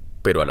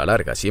 Pero a la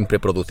larga siempre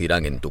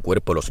producirán en tu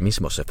cuerpo los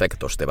mismos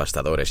efectos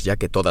devastadores, ya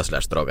que todas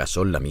las drogas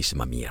son la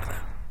misma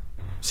mierda.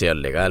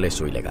 Sean legales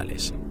o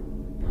ilegales.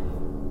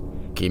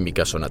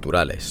 Químicas o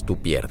naturales,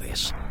 tú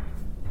pierdes.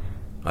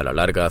 A la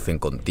larga hacen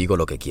contigo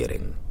lo que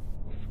quieren.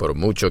 Por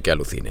mucho que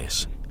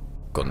alucines.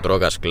 Con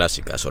drogas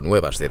clásicas o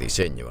nuevas de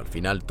diseño, al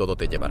final todo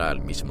te llevará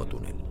al mismo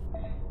túnel.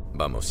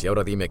 Vamos, y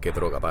ahora dime qué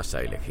droga vas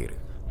a elegir.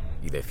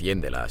 Y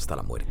defiéndela hasta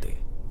la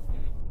muerte.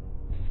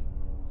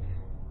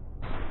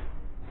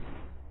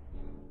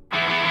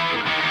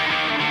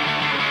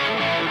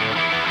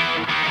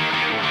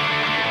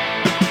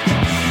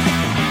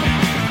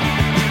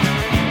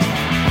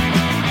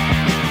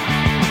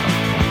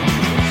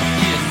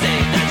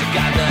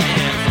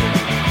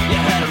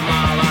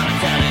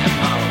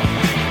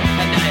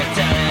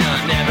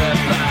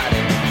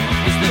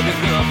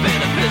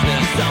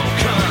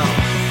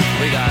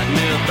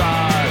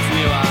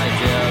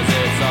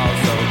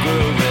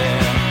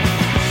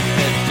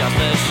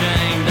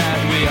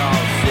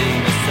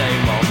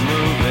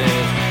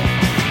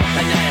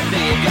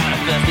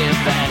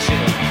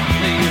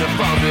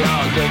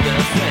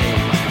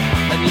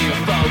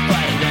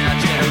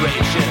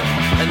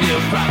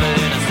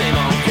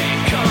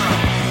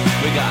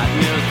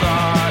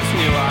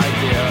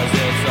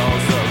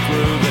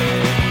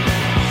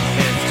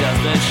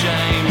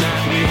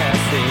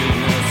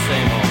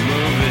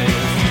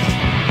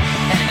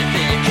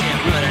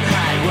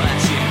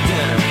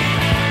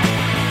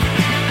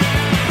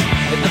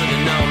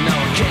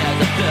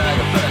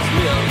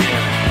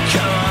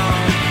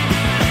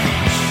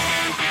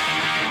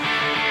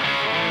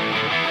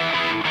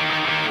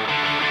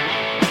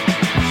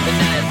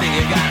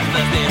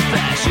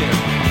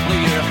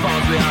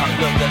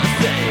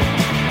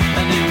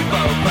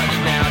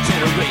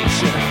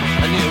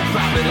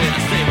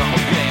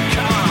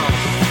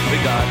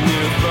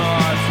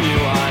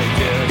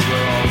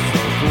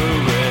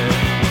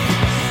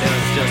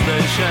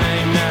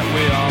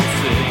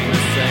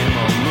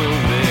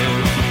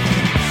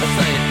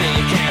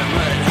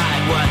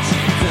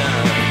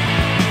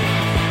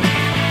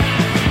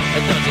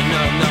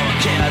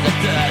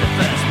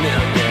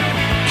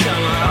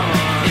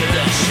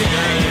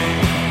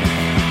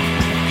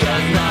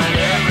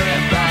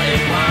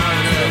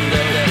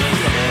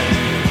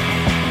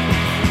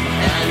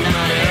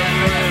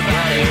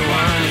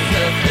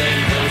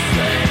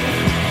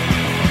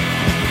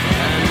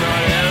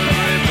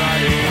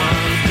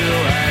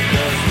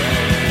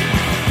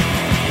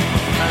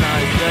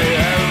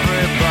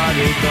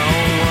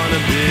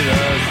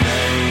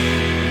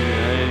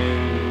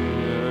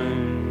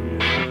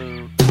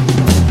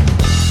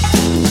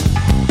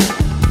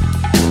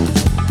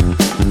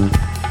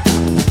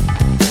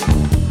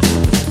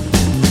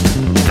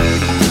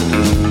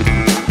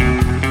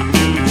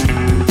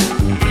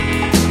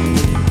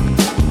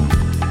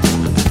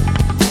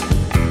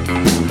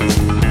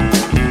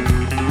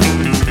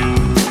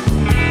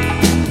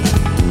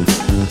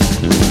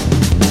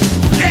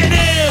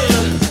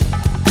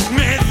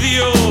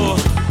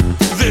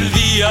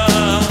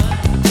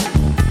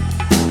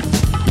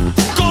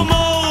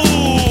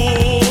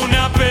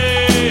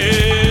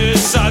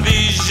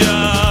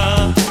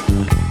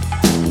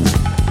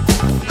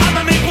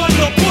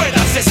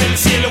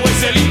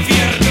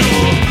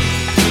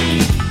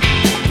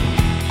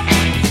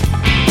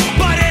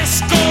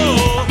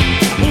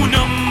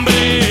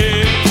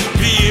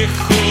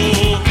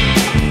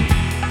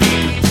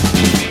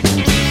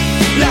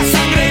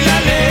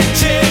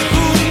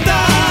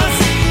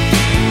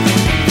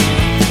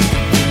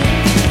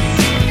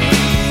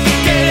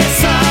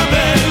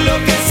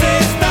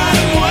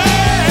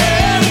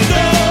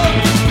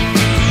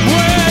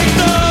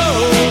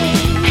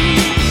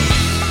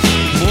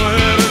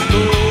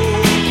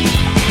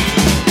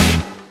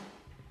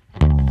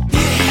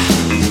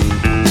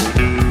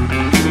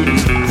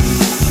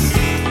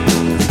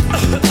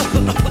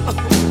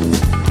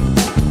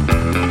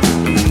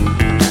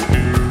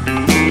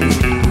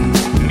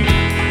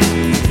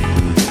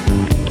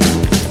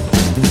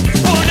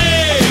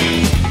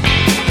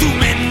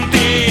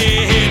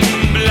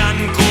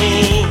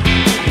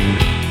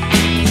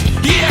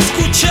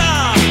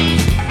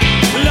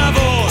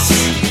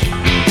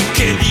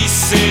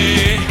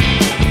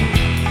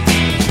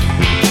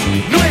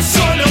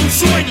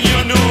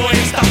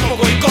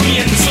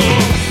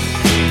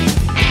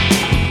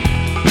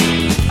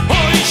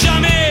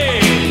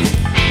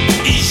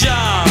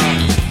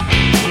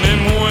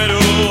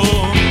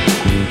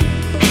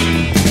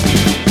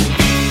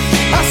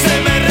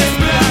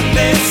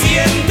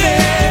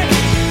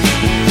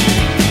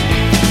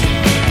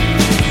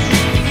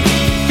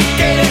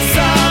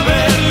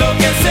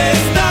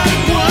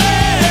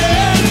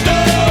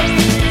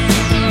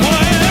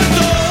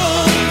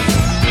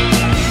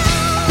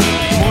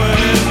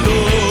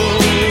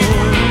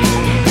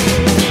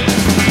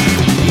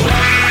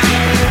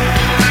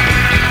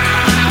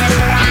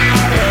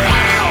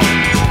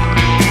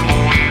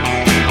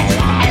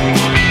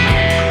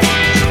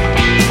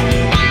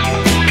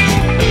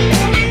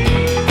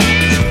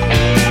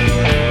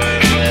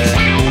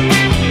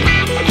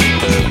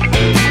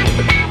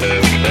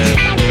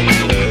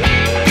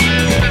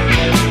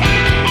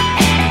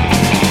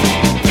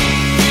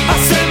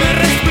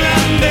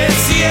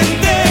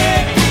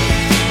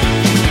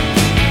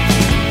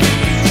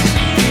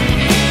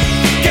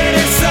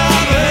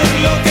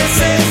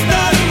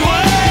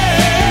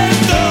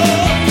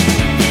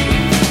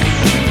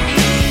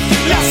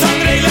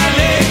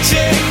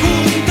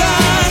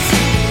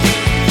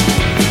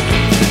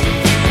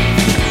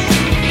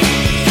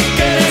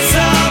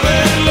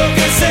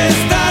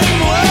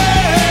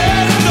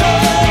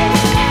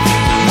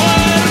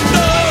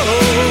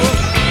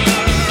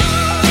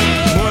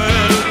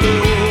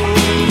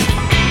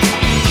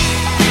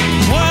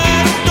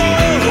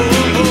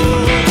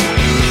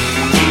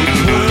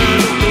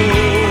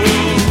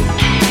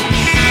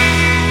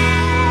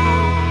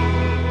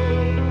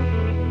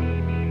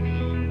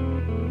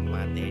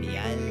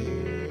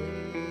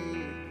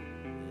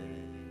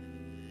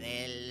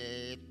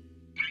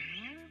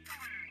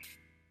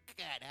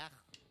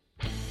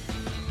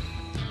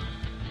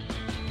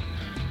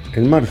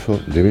 En marzo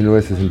de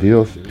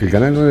 1962, el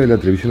Canal 9 de la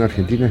televisión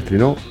argentina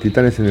estrenó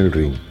Titanes en el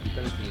Ring,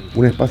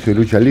 un espacio de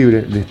lucha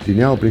libre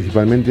destinado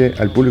principalmente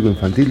al público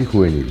infantil y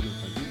juvenil.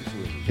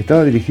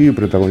 Estaba dirigido y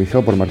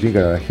protagonizado por Martín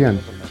Karadagian,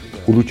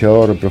 un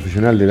luchador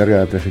profesional de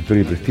larga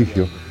trayectoria y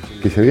prestigio,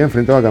 que se había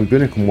enfrentado a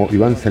campeones como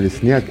Iván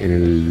Selesniak en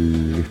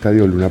el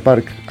estadio Luna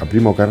Park, a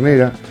Primo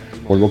Carnera,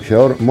 o el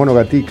boxeador Mono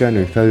Gatica en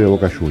el estadio de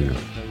Boca Juniors.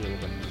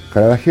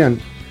 Karadagian,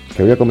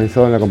 que había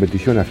comenzado en la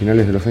competición a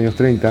finales de los años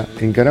 30,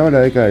 encaraba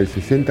la década del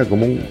 60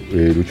 como un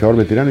luchador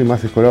veterano y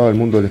más escolado del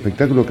mundo del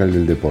espectáculo que al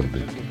del deporte.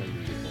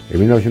 En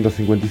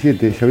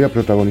 1957 ya había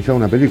protagonizado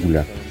una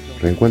película,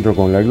 Reencuentro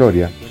con la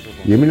Gloria,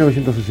 y en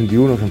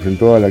 1961 se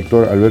enfrentó al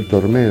actor Alberto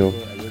Ormedo,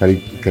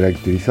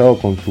 caracterizado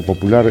con su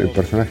popular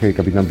personaje de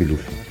Capitán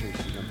Piluso.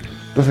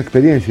 Dos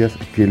experiencias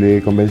que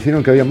le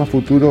convencieron que había más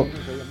futuro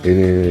en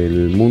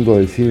el mundo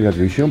del cine y la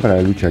televisión para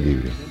la lucha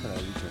libre.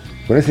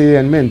 Con esa idea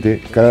en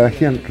mente,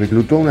 Karadagian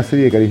reclutó a una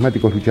serie de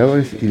carismáticos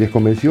luchadores y les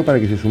convenció para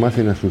que se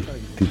sumasen a sus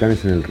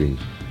titanes en el ring.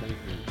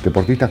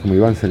 Deportistas como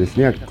Iván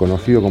Selesniak,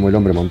 conocido como el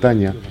Hombre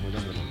Montaña,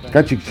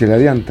 Kachik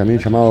Cheladian, también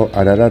llamado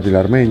Ararat el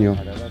Armenio,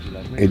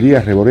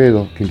 Elías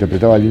Reboredo, que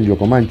interpretaba al Indio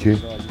Comanche,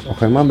 o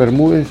Germán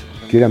Bermúdez,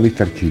 que era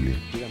Mr. Chile.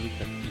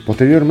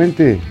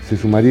 Posteriormente se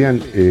sumarían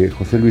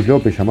José Luis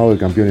López, llamado el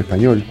Campeón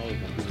Español,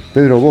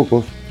 Pedro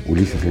Bocos,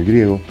 Ulises el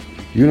Griego,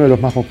 y uno de los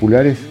más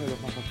populares,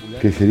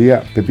 que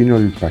sería Pepino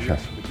el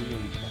Payaso.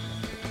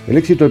 El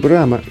éxito del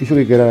programa hizo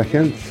que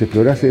Karadagian se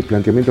explorase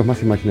planteamientos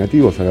más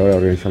imaginativos a la hora de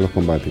organizar los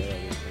combates.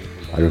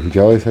 A los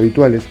luchadores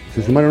habituales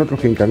se sumaron otros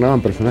que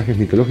encarnaban personajes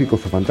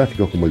mitológicos o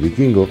fantásticos como el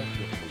Vikingo,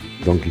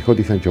 Don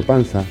Quijote y Sancho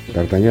Panza,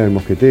 D'Artagnan el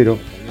Mosquetero,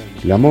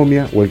 la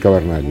Momia o el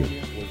Cavernario.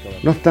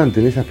 No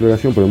obstante, en esa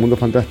exploración por el mundo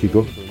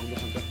fantástico,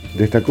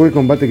 destacó el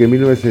combate que en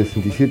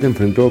 1967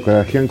 enfrentó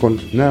Karadagian con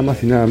nada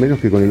más y nada menos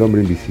que con el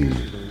Hombre Invisible.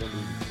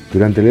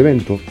 Durante el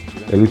evento,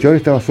 el luchador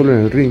estaba solo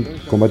en el ring,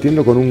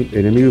 combatiendo con un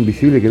enemigo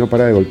invisible que no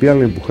paraba de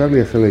golpearle, empujarle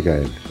y hacerle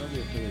caer.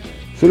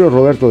 Solo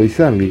Roberto Di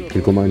Sarli,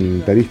 el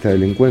comentarista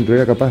del encuentro,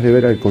 era capaz de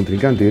ver al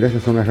contrincante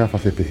gracias a unas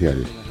gafas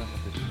especiales.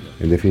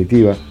 En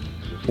definitiva,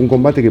 un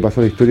combate que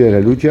pasó a la historia de la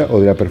lucha o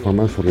de la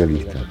performance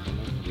surrealista.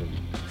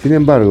 Sin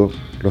embargo,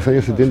 los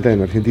años 70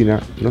 en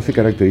Argentina no se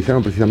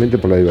caracterizaron precisamente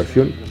por la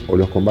diversión o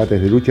los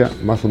combates de lucha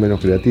más o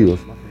menos creativos,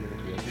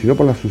 sino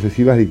por las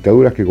sucesivas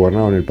dictaduras que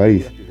gobernaban el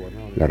país,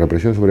 la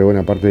represión sobre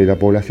buena parte de la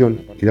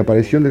población y la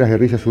aparición de las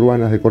guerrillas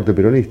urbanas de corte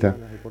peronista,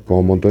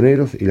 como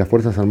Montoneros y las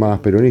Fuerzas Armadas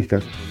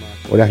Peronistas,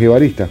 o las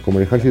guevaristas, como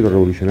el Ejército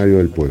Revolucionario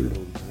del Pueblo.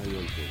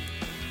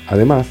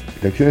 Además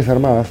de acciones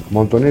armadas,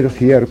 Montoneros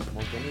y ERP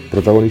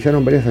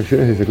protagonizaron varias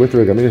acciones de secuestro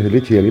de camiones de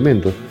leche y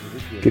alimentos,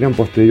 que eran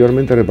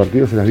posteriormente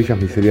repartidos en las villas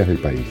miserias del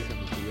país.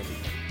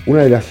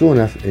 Una de las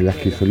zonas en las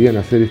que solían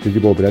hacer este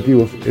tipo de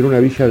operativos era una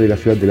villa de la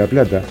ciudad de La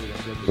Plata,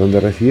 donde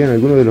residían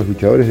algunos de los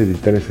luchadores de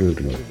Titanes en el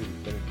Ring.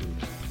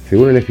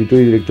 Según el escritor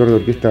y director de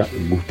orquesta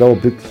Gustavo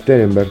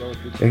Sterenberg,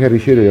 es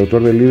guerrillero y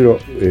autor del libro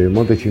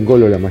Monte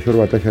Chingolo, la mayor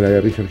batalla de la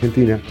guerrilla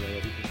argentina,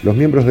 los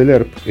miembros del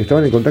ERP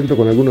estaban en contacto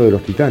con algunos de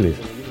los titanes,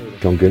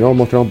 que aunque no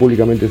mostraban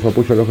públicamente su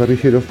apoyo a los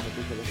guerrilleros,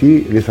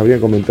 sí les habrían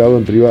comentado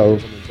en privado: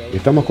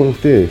 estamos con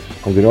ustedes,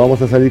 aunque no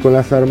vamos a salir con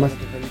las armas,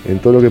 en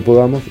todo lo que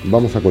podamos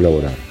vamos a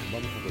colaborar.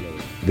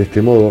 De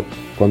este modo,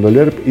 cuando el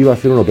ERP iba a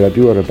hacer un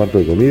operativo de reparto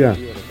de comida,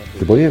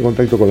 se ponía en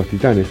contacto con los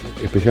titanes,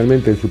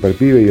 especialmente el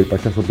Superpibe y el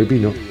Payaso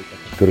Pepino,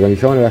 que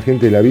organizaban a la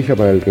gente de la villa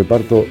para el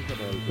reparto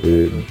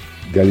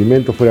de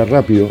alimentos fuera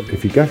rápido,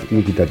 eficaz y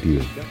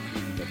equitativo.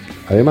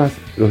 Además,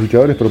 los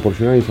luchadores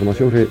proporcionaban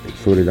información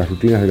sobre las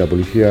rutinas de la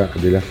policía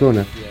de la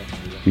zona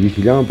y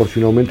vigilaban por si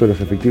un aumento de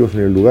los efectivos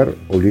en el lugar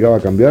obligaba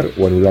a cambiar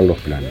o anular los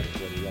planes.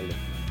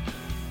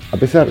 A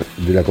pesar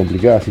de la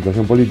complicada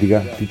situación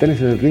política, Titanes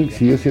en el Ring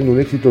siguió siendo un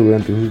éxito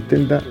durante los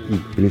 70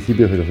 y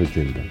principios de los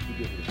 80.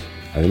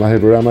 Además del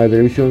programa de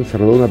televisión, se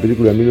rodó una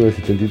película en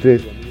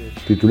 1973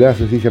 titulada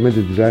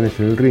sencillamente Titanes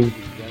en el Ring,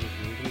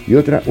 y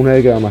otra una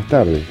década más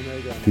tarde,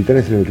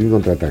 Titanes en el Ring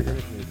contraataca,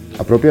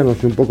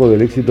 apropiándose un poco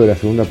del éxito de la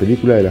segunda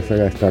película de la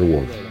saga de Star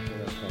Wars.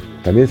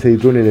 También se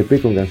editó un LP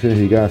con canciones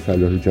dedicadas a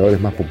los luchadores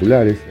más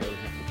populares.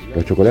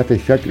 Los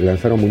Chocolates Jack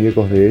lanzaron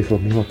muñecos de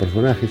esos mismos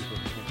personajes,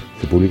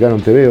 se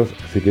publicaron tebeos,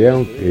 se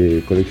crearon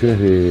colecciones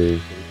de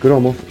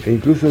cromos e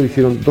incluso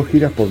hicieron 2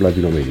 giras por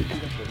Latinoamérica.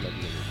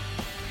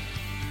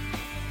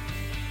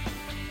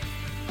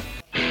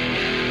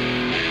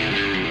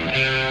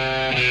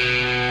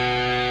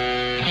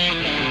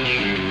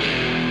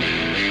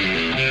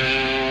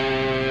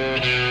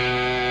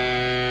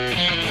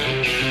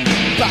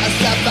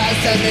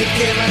 Pasa, me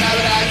queman la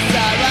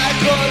brasa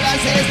bajo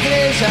las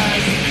estrellas.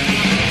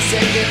 Sé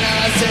que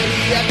nada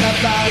sería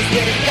capaz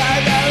de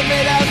cagarme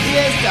la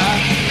fiesta.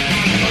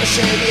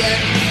 Oye bien,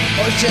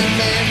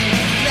 óyeme,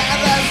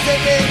 nada se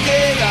me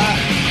queda,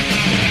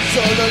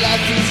 solo la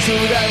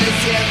fisura de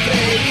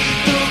siempre y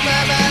tu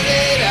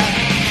mamadera.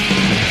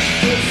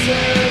 Tu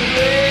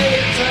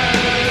cerveza,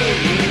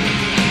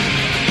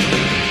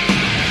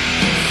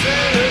 tu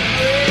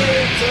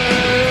cerveza.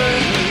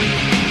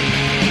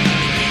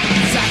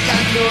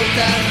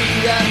 Nota,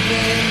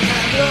 mírame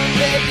a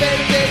dónde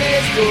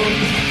pertenezco,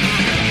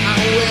 a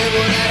un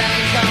huevo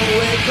naranja, un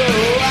hueco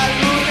o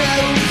algún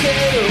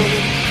agujero.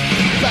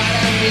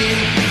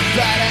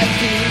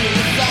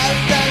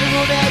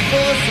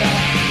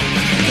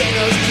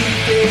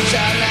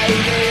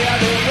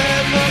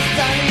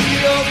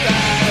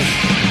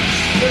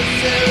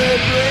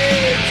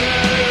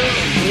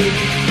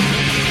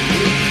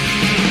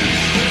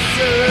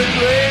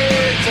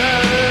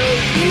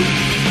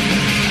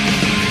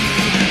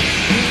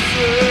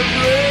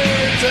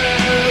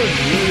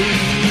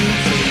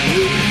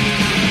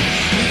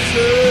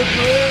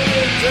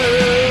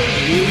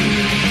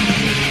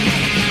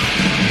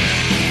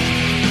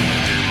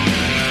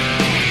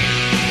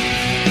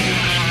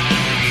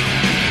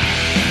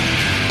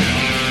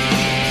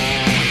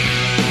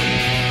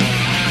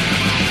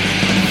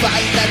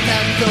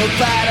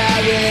 para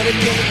ver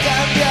que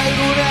cambia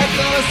alguna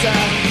cosa.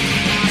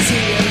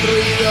 Sigue el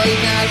ruido y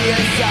nadie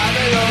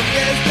sabe dónde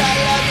está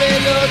la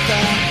pelota.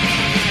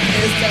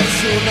 Esta es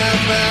una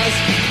más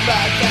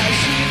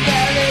batallita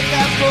de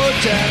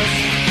capochas.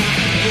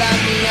 La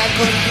mía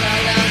contra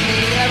la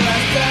mía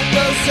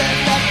arrastrándose en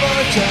la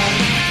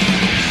pocha.